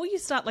 and the more you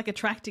start, like,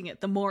 attracting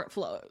it, the more it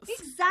flows.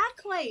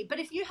 Exactly. But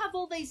if you have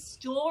all these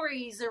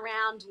stories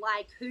around,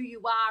 like, who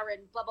you are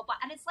and blah, blah, blah,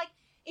 and it's like,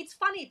 it's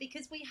funny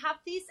because we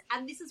have this,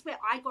 and this is where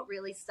I got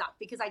really stuck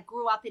because I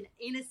grew up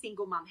in a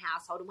single mum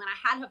household, and when I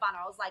had Havana,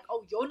 I was like,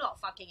 oh, you're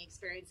not fucking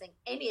experiencing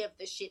any of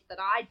the shit that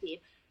I did.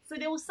 So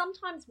there was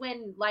sometimes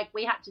when, like,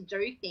 we had to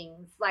do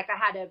things, like I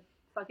had a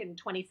fucking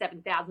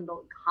 $27,000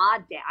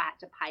 card debt I had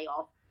to pay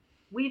off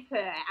with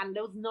her, and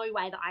there was no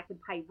way that I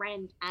could pay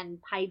rent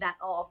and pay that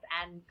off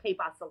and keep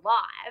us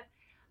alive.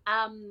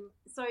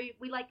 So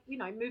we, like, you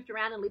know, moved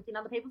around and lived in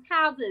other people's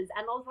houses,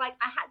 and I was like,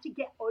 I had to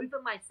get over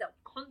myself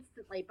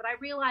constantly. But I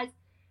realized,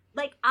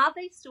 like, are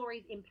these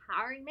stories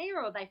empowering me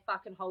or are they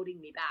fucking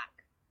holding me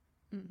back?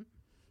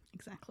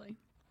 Exactly.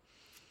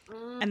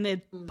 And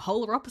they're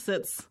polar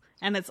opposites,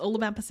 and it's all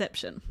about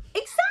perception.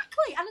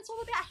 Exactly. And it's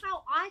all about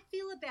how I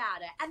feel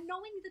about it and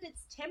knowing that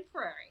it's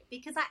temporary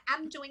because I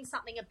am doing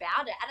something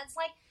about it. And it's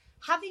like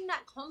having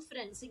that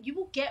confidence that you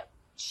will get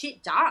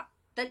shit done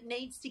that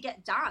needs to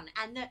get done,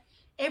 and that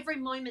every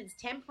moment's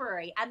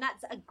temporary, and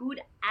that's a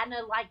good and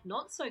a like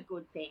not so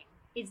good thing,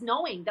 is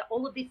knowing that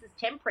all of this is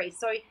temporary.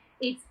 So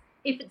it's,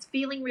 if it's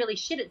feeling really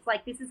shit, it's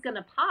like, this is going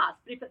to pass.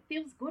 But if it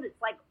feels good,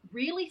 it's like,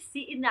 really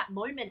sit in that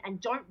moment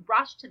and don't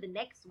rush to the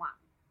next one,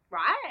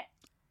 right?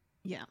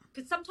 Yeah.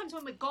 Because sometimes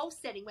when we're goal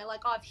setting, we're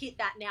like, oh, I've hit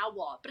that, now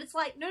what? But it's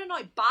like, no,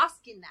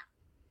 bask in that.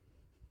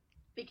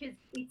 Because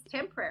it's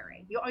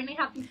temporary. You only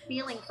have this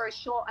feeling for a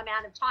short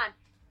amount of time.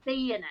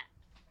 Be in it.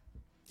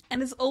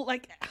 And it's all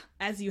like,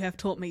 as you have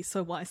taught me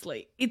so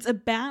wisely, it's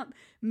about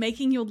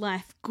making your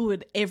life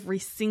good every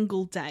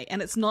single day. And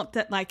it's not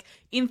that like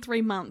in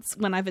 3 months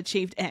when I've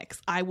achieved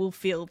X, I will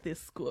feel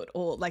this good,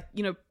 or like,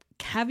 you know,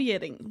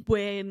 caveating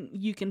when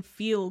you can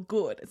feel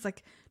good. It's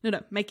like,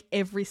 no, make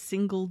every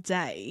single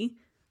day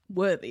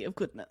worthy of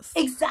goodness.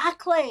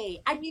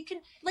 Exactly. And you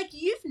can, like,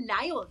 you've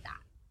nailed that.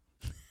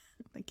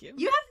 Thank you.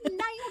 You have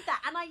nailed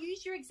that. And I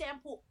use your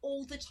example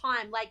all the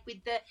time, like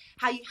with the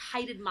how you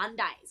hated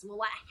Mondays. And we're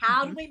like,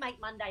 how do we make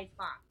Mondays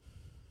fun?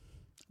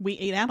 We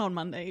eat out on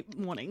Monday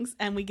mornings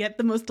and we get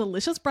the most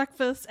delicious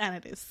breakfast and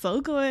it is so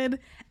good.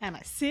 And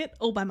I sit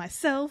all by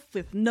myself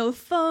with no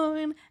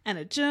phone and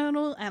a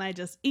journal and I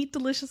just eat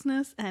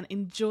deliciousness and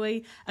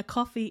enjoy a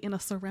coffee in a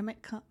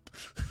ceramic cup.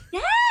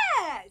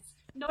 Yes!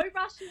 No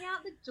rushing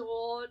out the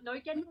door, no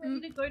getting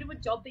ready to go to a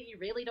job that you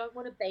really don't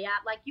want to be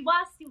at. Like, you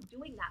are still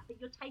doing that,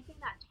 but you're taking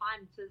that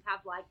time to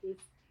have like this,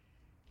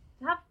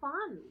 to have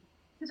fun.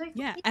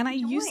 Yeah, and I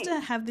used to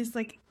have this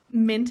like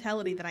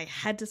mentality that I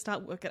had to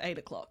start work at 8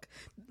 o'clock.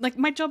 Like,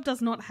 my job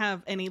does not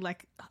have any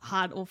like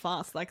hard or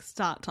fast like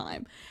start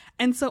time.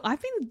 And so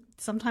I've been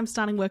sometimes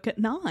starting work at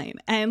 9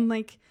 and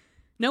like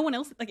no one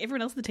else, like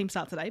everyone else in the team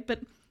starts at 8, but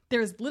there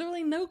is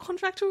literally no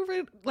contractual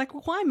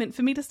requirement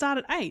for me to start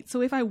at 8.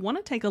 So if I want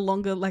to take a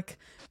longer like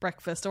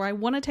breakfast or I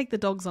want to take the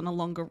dogs on a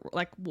longer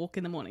like walk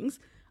in the mornings,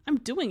 I'm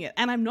doing it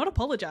and I'm not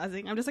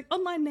apologizing. I'm just like,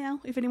 online now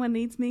if anyone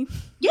needs me.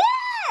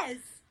 Yes!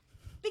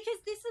 Because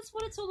this is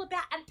what it's all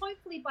about. And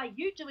hopefully by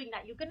you doing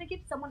that, you're going to give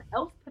someone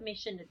else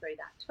permission to do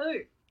that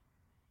too.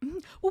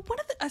 Well, one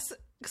of the...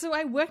 So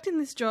I worked in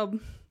this job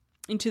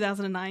in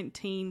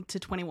 2019 to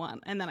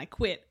 21 and then I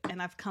quit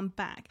and I've come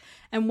back.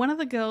 And one of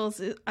the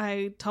girls,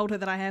 I told her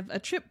that I have a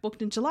trip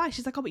booked in July.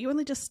 She's like, oh, but you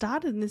only just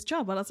started in this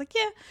job. And I was like,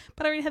 yeah,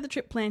 but I already had the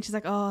trip planned. She's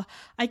like, oh,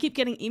 I keep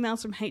getting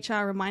emails from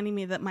HR reminding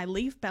me that my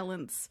leave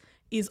balance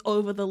is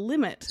over the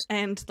limit.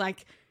 And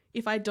like,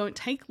 if I don't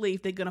take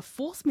leave, they're going to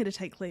force me to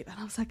take leave. And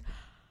I was like,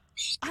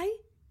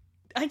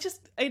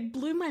 it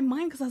blew my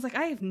mind because I was like,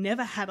 I have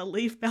never had a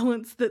leave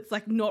balance that's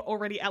like not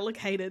already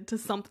allocated to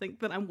something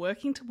that I'm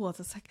working towards.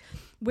 It's like,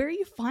 where are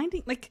you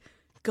finding, like,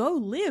 go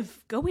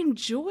live, go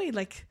enjoy,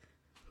 like,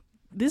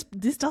 this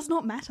does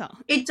not matter.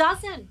 It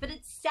doesn't, but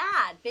it's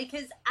sad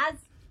because as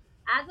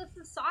a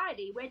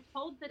society, we're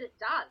told that it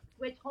does.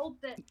 We're told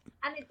that,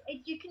 and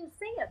you can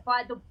see it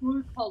by the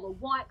blue collar,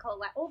 white collar,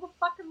 like all the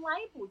fucking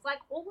labels, like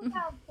all of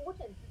our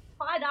importance is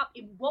tied up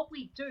in what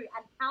we do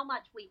and how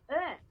much we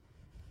earn.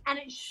 And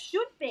it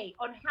should be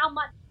on how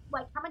much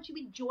you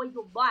enjoy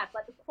your life,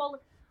 like the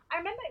quality. I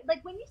remember,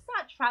 like, when you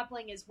start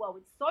traveling as well,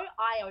 it's so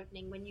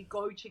eye-opening when you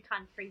go to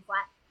countries like,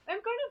 I'm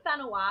going to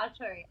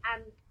Vanuatu,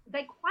 and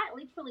they quite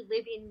literally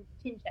live in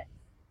tin sheds.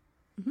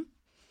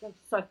 Mm-hmm. I'm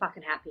so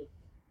fucking happy.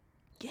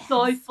 Yes.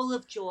 So full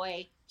of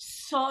joy,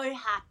 so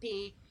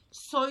happy,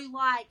 so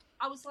like,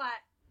 I was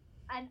like,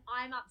 and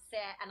I'm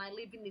upset and I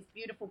live in this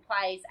beautiful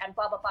place and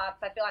blah, blah, blah,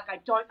 because I feel like I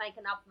don't make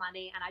enough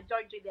money and I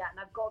don't do that and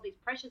I've got all these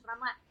pressures, and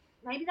I'm like,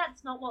 maybe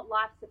that's not what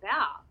life's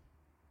about.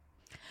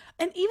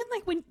 And even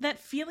like when that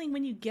feeling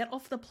when you get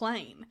off the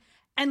plane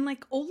and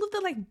like all of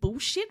the like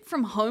bullshit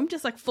from home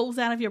just like falls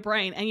out of your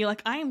brain and you're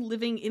like, I am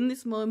living in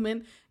this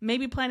moment,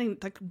 maybe planning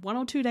like 1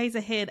 or 2 days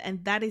ahead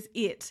and that is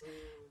it.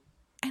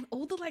 And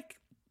all the like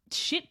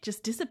shit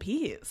just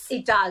disappears.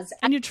 It does.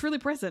 And you're truly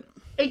present.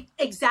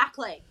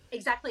 Exactly.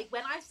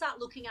 When I start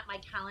looking at my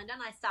calendar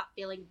and I start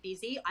feeling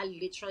busy, I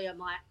literally am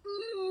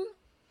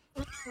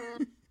like,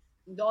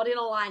 not in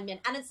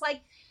alignment. And it's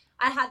like,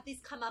 I had this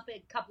come up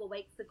a couple of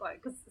weeks ago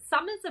because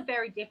summer's a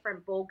very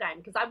different ball game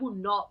because I will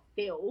not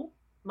fill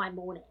my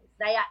mornings.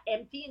 They are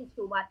empty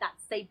until like that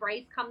sea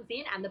breeze comes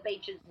in and the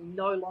beach is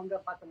no longer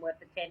fucking worth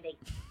attending.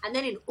 And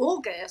then in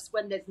August,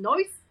 when the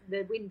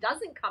wind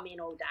doesn't come in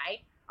all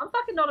day, I'm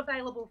fucking not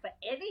available for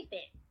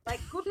anything. Like,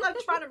 good luck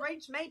trying to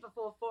reach me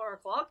before 4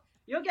 o'clock.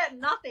 You're getting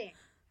nothing.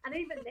 And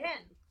even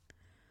then,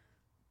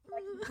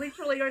 like,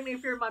 literally only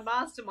if you're in my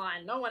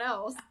mastermind, no one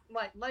else.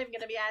 Like, I'm not even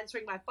going to be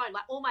answering my phone.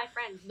 Like, all my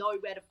friends know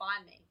where to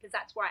find me because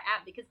that's where I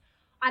am, because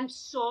I'm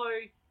so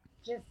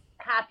just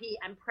happy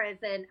and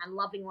present and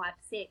loving life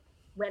sick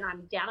when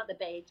I'm down at the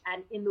beach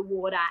and in the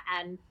water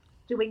and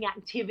doing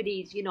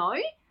activities, you know?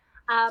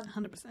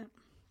 100%.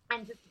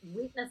 And just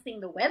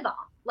witnessing the weather,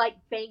 like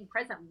being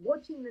present,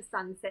 watching the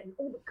sunset and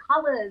all the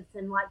colours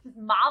and like just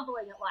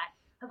marveling at like,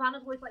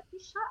 Havana's always like, you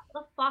shut the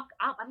fuck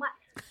up. I'm like,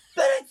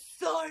 but it's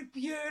so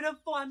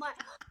beautiful. I'm like,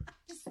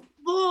 just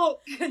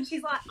look. And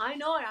she's like, I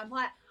know. I'm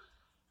like,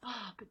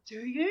 oh, but do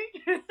you?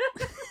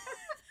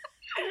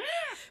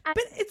 But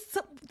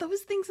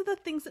those things are the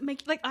things that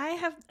make, like, I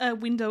have a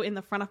window in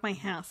the front of my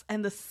house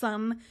and the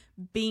sun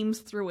beams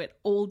through it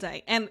all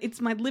day. And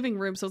it's my living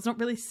room, so it's not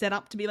really set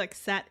up to be, like,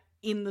 sat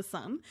in the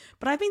sun.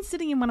 But I've been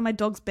sitting in one of my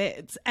dog's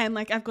beds and,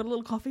 like, I've got a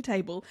little coffee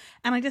table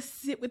and I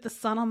just sit with the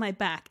sun on my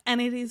back.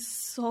 And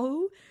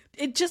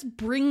it just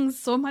brings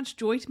so much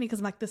joy to me because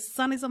I'm like, the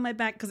sun is on my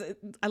back because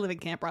I live in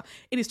Canberra.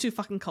 It is too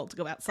fucking cold to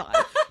go outside.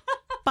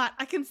 But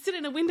I can sit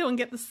in a window and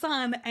get the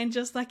sun and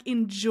just, like,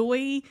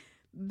 enjoy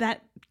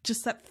that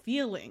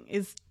feeling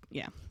is,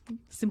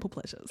 simple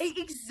pleasures.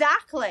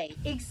 Exactly.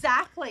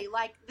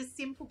 Like the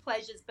simple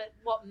pleasures, but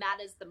what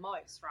matters the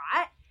most,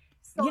 right?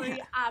 So,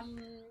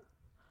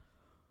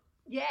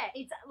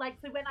 it's like,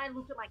 so when I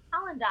looked at my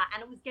calendar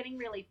and it was getting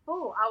really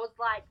full, I was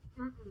like,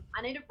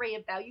 I need to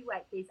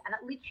reevaluate this. And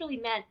it literally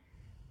meant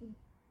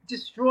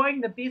destroying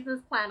the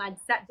business plan I'd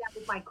sat down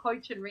with my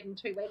coach and written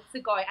 2 weeks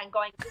ago and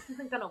going, this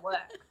isn't going to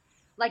work.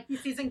 Like,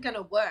 this isn't going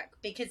to work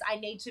because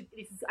I'm going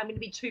to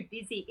be too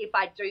busy if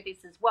I do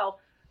this as well.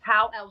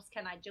 How else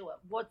can I do it?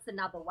 What's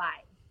another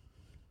way?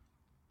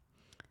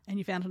 And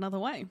you found another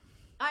way.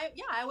 I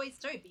always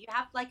do. But you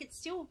have, like, it's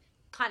still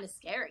kind of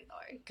scary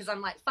though, because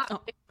I'm like, fuck,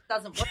 it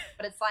doesn't work.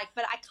 But it's like,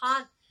 but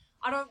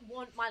I don't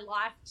want my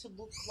life to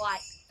look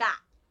like that.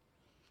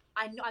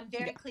 I'm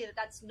very clear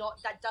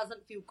that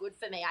doesn't feel good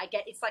for me.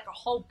 It's like a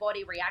whole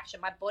body reaction.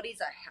 My body's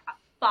a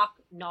fuck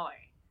no.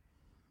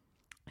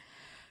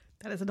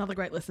 That is another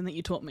great lesson that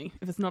you taught me.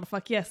 If it's not a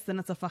fuck yes, then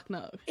it's a fuck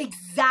no.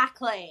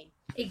 Exactly.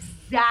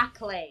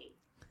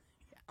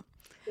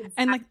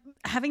 And, like,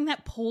 having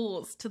that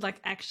pause to,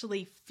 like,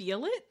 actually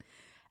feel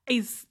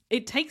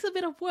it takes a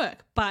bit of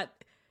work, but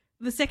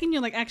the second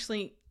you're like,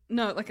 actually,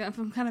 no, like,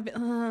 I'm kind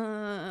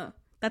of,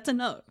 that's a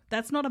no.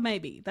 That's not a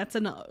maybe. That's a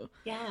no.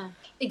 Yeah,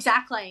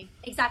 exactly.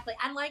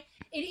 And, like,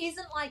 it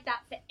isn't like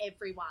that for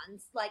everyone.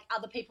 Like,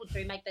 other people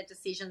do make their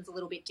decisions a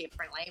little bit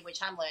differently, which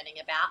I'm learning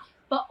about.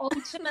 But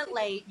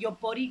ultimately, your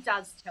body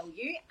does tell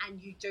you, and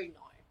you do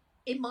know.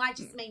 It might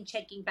just mean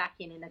checking back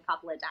in a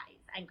couple of days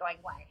and going,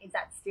 wait, is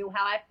that still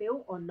how I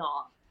feel or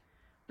not?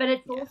 But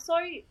it's also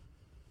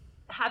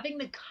having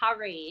the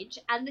courage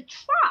and the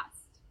trust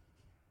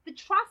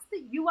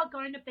that you are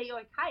going to be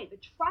okay, the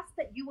trust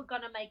that you are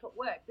going to make it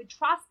work, the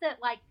trust that,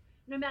 like,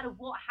 no matter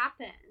what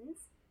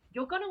happens,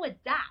 you're going to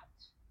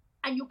adapt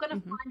and you're going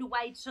to find a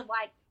way to,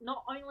 like,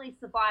 not only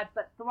survive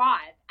but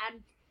thrive.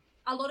 And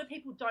a lot of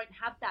people don't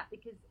have that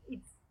because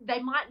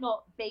they might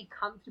not be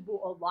comfortable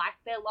or like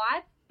their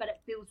life, but it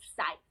feels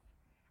safe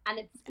and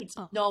it's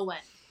known.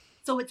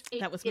 So it's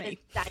easy to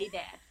stay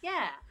there.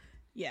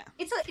 Yeah.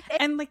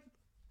 And, like,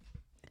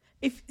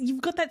 if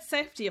you've got that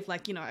safety of,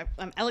 like, you know,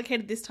 I'm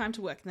allocated this time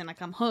to work and then I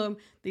come home,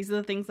 these are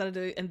the things that I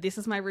do and this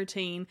is my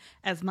routine,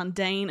 as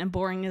mundane and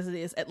boring as it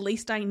is, at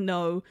least I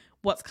know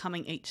what's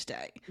coming each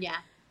day. Yeah.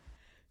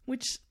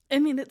 Which, I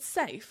mean, it's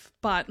safe,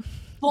 but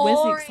boring.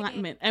 Where's the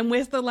excitement? And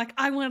where's the, like,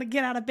 I want to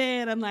get out of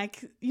bed and,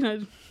 like, you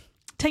know,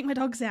 take my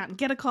dogs out and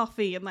get a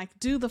coffee and, like,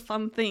 do the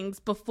fun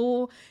things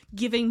before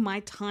giving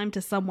my time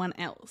to someone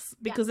else.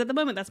 Because at the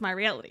moment, that's my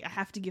reality. I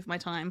have to give my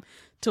time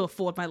to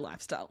afford my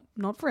lifestyle.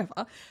 Not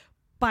forever.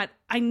 But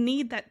I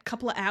need that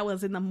couple of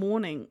hours in the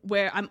morning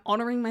where I'm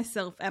honoring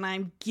myself and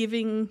I'm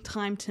giving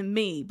time to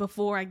me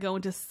before I go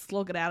and just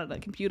slog it out at a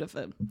computer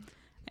for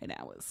 8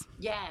 hours.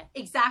 Yeah,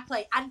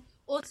 exactly. And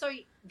also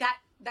that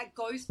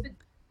goes for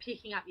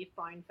picking up your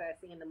phone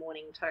first thing in the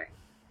morning too.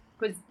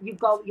 Because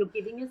you're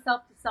giving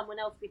yourself to someone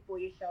else before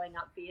you're showing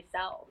up for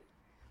yourself.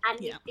 And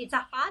it's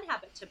a hard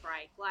habit to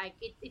break. Like,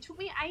 it took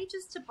me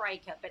ages to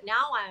break it, but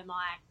now I'm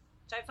like,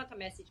 don't fucking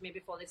message me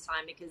before this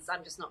time because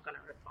I'm just not going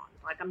to respond.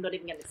 Like, I'm not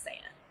even going to see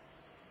it.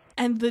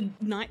 And the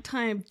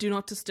nighttime do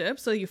not disturb,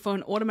 so your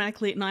phone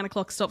automatically at 9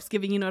 o'clock stops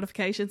giving you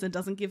notifications and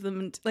doesn't give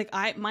them.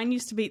 Mine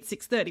used to be at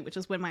 6:30, which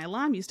is when my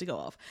alarm used to go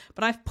off.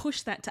 But I've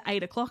pushed that to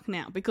 8 o'clock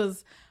now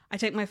because I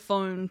take my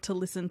phone to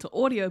listen to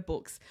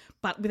audiobooks.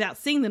 But without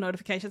seeing the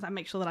notifications, I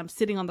make sure that I'm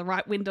sitting on the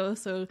right window.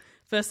 So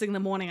first thing in the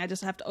morning, I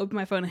just have to open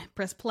my phone and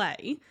press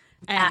play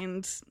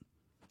and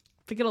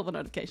forget all the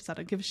notifications. I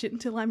don't give a shit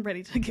until I'm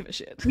ready to give a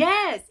shit.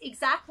 Yes,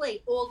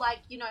 exactly. Or, like,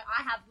 you know,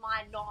 I have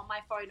mine not on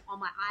my phone, on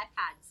my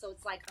iPad. So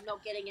it's like I'm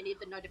not getting any of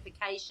the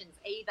notifications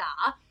either.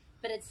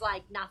 But it's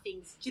like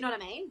nothing's, do you know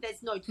what I mean?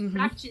 There's no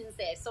distractions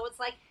there. So it's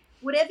like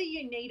whatever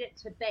you need it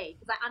to be.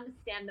 Because I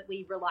understand that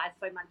we rely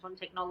so much on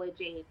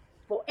technology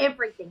for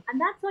everything.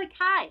 And that's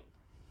okay.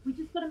 We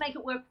just got to make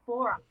it work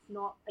for us,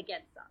 not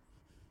against us.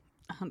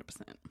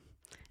 100%.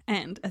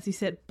 And, as you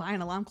said, buy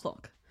an alarm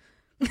clock.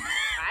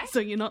 Right? So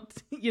you're not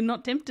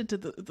tempted to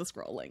the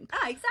scrolling.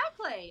 Oh,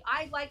 exactly.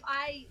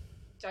 I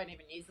don't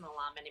even use an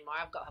alarm anymore.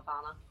 I've got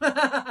Havana.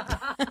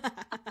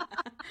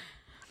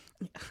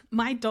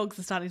 My dogs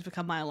are starting to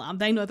become my alarm.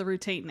 They know the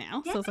routine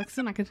now. Yeah. So it's like,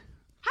 soon I could.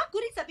 How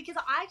good is that? Because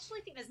I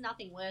actually think there's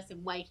nothing worse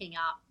than waking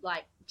up,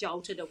 like,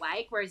 jolted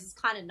awake, whereas it's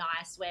kind of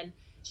nice when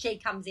she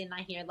comes in,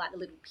 I hear, like, a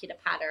little pitter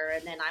patter,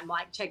 and then I'm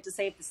like, check to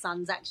see if the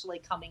sun's actually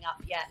coming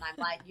up yet, and I'm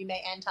like, you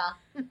may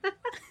enter.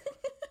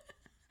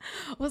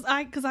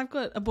 Because I've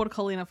got a border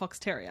collie and a fox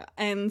terrier,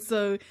 and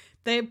so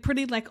they're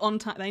pretty like on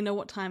time. They know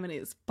what time it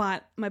is.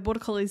 But my border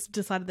collie's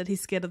decided that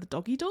he's scared of the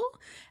doggy door,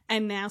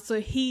 and now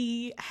so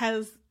he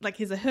has like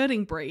he's a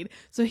herding breed,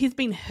 so he's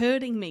been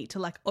herding me to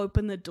like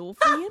open the door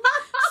for him.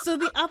 So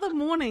the other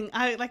morning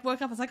I like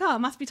woke up, I was like, oh, it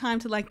must be time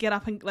to like get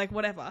up and like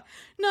whatever.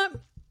 No,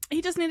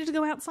 he just needed to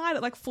go outside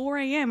at like 4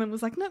 a.m. and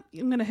was like, nope,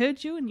 I'm going to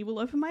herd you and you will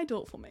open my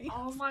door for me.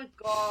 Oh my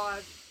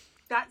God.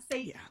 That's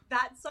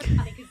so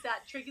funny because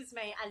that triggers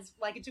me as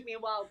like it took me a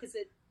while because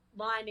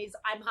mine is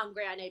I'm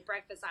hungry, I need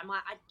breakfast. I'm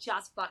like, I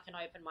just fucking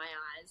open my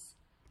eyes.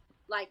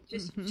 Like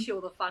just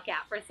chill the fuck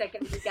out for a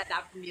second to get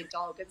that from your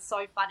dog. It's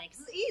so funny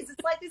because it is.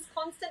 It's like this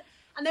constant.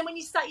 And then when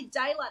you start your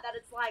day like that,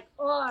 it's like,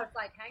 oh, it's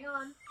like, hang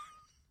on.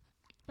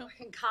 I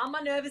can calm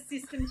my nervous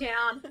system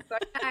down. It's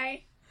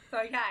okay. It's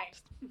okay.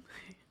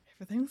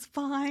 Everything's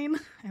fine.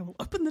 I will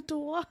open the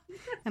door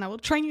and I will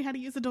train you how to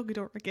use the doggy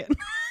door again.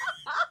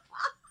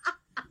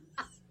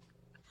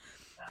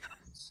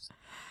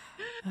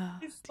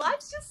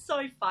 Life's just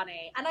so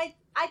funny. And I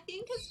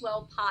think as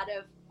well part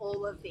of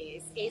all of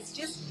this is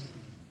just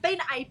being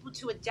able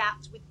to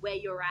adapt with where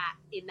you're at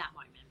in that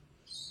moment,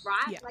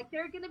 right? Yeah. Like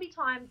there are going to be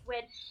times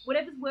when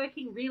whatever's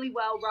working really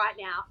well right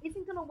now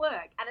isn't going to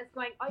work. And it's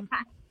going,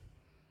 okay,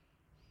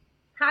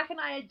 how can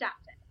I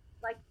adapt it?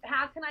 Like,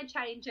 how can I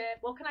change it?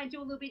 What can I do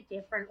a little bit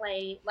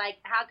differently? Like,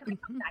 how can I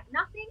come back?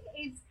 Nothing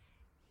is,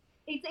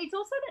 it's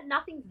also that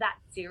nothing's that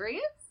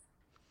serious.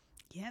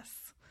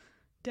 Yes,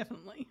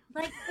 definitely.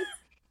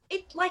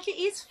 Like, it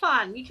is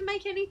fun. You can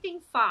make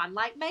anything fun.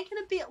 Like, make it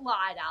a bit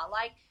lighter.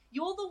 Like,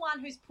 you're the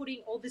one who's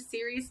putting all the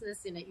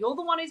seriousness in it. You're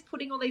the one who's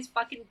putting all these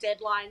fucking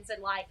deadlines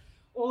and, like,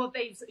 all of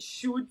these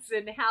shoulds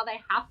and how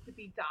they have to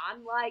be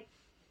done. Like,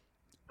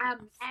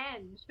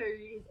 Anne, who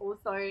is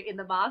also in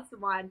the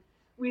mastermind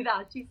with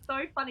us, she's so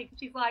funny because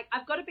she's like,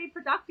 I've got to be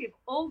productive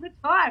all the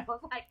time. I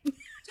was like, turn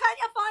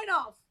your phone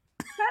off.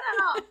 Turn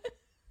it off.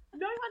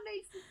 No one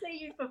needs to see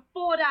you for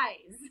 4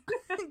 days.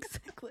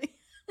 Exactly.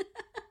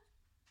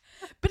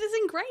 But it's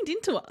ingrained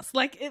into us.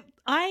 Like,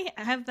 I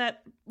have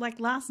that, like,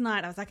 last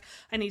night I was like,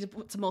 I need to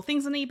put some more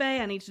things on eBay.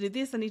 I need to do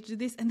this. I need to do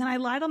this. And then I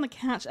lied on the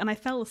couch and I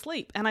fell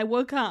asleep. And I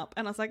woke up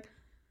and I was like,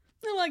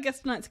 oh, well, I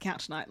guess tonight's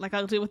couch night. Like,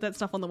 I'll deal with that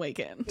stuff on the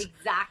weekend.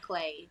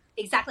 Exactly.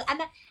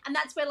 And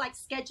that's where, like,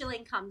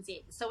 scheduling comes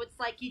in. So it's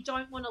like you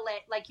don't want to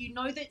like, you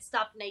know that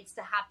stuff needs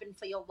to happen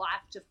for your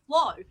life to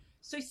flow.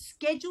 So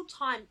schedule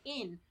time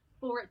in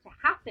for it to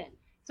happen.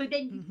 So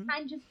then you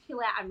can just chill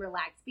out and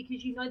relax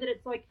because you know that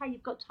it's okay.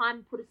 You've got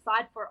time put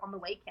aside for it on the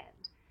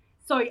weekend.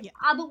 So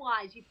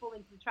otherwise you fall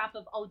into the trap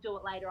of, I'll do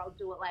it later.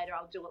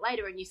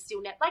 And you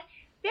still like,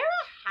 there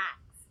are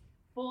hacks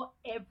for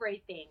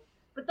everything.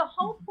 But the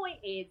whole point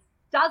is,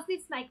 does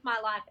this make my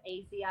life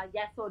easier?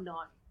 Yes or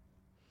no?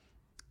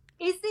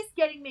 Is this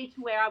getting me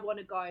to where I want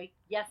to go?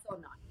 Yes or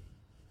no?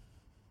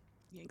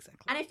 Yeah,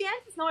 exactly. And if the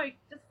answer's no,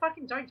 just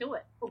fucking don't do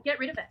it or get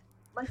rid of it.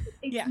 Like,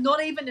 it's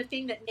not even a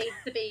thing that needs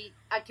to be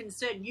a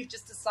concern. You've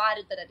just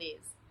decided that it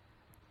is.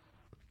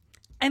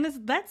 And it's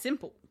that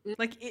simple.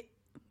 Like,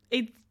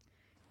 it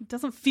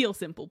doesn't feel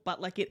simple,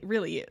 but, like, it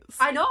really is.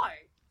 I know.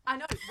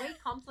 We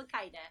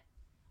complicate it.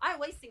 I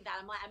always think that.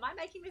 I'm like, am I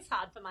making this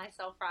hard for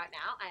myself right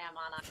now? I am,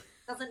 aren't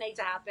I? Doesn't need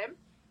to happen.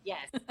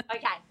 Yes.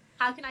 Okay.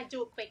 How can I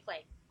do it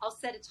quickly? I'll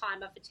set a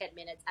timer for 10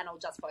 minutes and I'll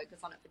just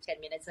focus on it for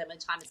 10 minutes. And when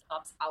the timer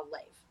stops, I'll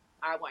leave.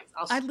 Or I won't.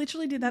 I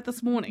literally did that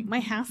this morning. My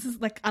house is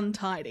like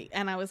untidy.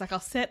 And I was like, I'll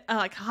set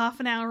like half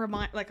an hour,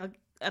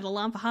 an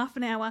alarm for half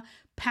an hour,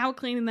 power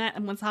cleaning that.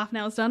 And once half an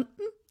hour's done,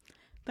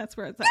 that's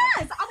where it's at.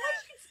 Yes.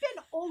 Otherwise you can spend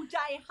all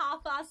day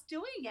half-assed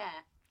doing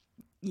it.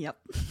 Yep.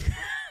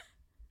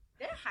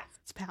 They're hacks.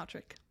 It's a power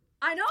trick.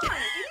 I know. It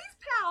is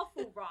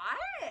powerful,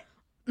 right?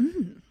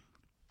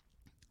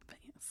 But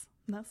yes,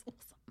 that's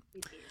awesome.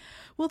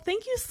 Well,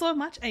 thank you so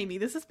much, Amee.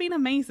 This has been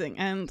amazing.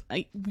 And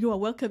you are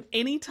welcome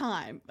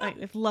anytime.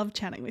 I've loved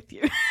chatting with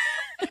you.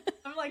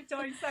 I'm like,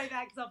 don't say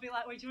that because I'll be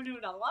like, wait, do you want to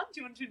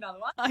do another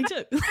one? I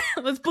do.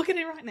 Let's book it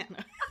in right now.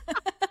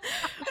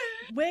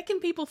 Where can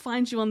people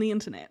find you on the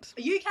internet?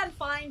 You can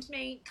find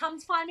me, come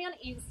find me on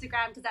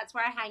Instagram because that's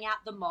where I hang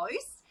out the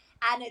most.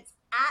 And it's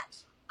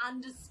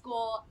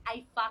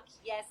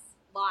 @_a_fuck_yes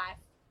life.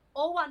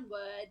 All one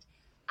word.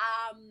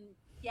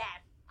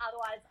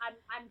 Otherwise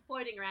I'm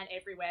floating around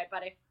everywhere,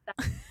 but if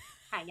that's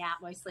hang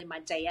out mostly in my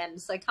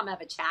DMs, so come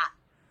have a chat.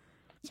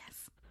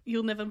 Yes.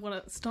 You'll never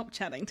want to stop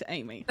chatting to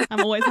Amee. I'm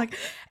always like,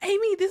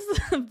 Amee, this is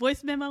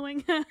voice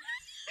memoing.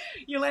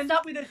 You'll end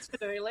up with a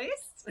to-do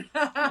list.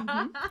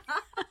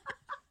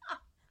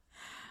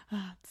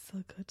 It's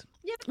so good.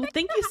 Yeah, well,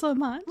 thank you so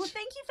much. Well,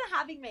 thank you for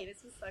having me.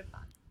 This was so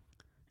fun.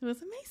 It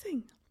was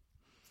amazing.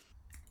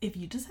 If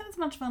you just had as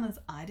much fun as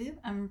I did,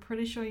 I'm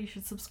pretty sure you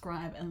should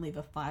subscribe and leave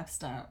a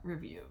 5-star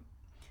review.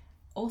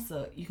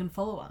 Also, you can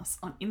follow us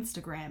on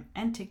Instagram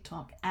and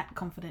TikTok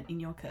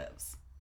 @ConfidentInYourCurves.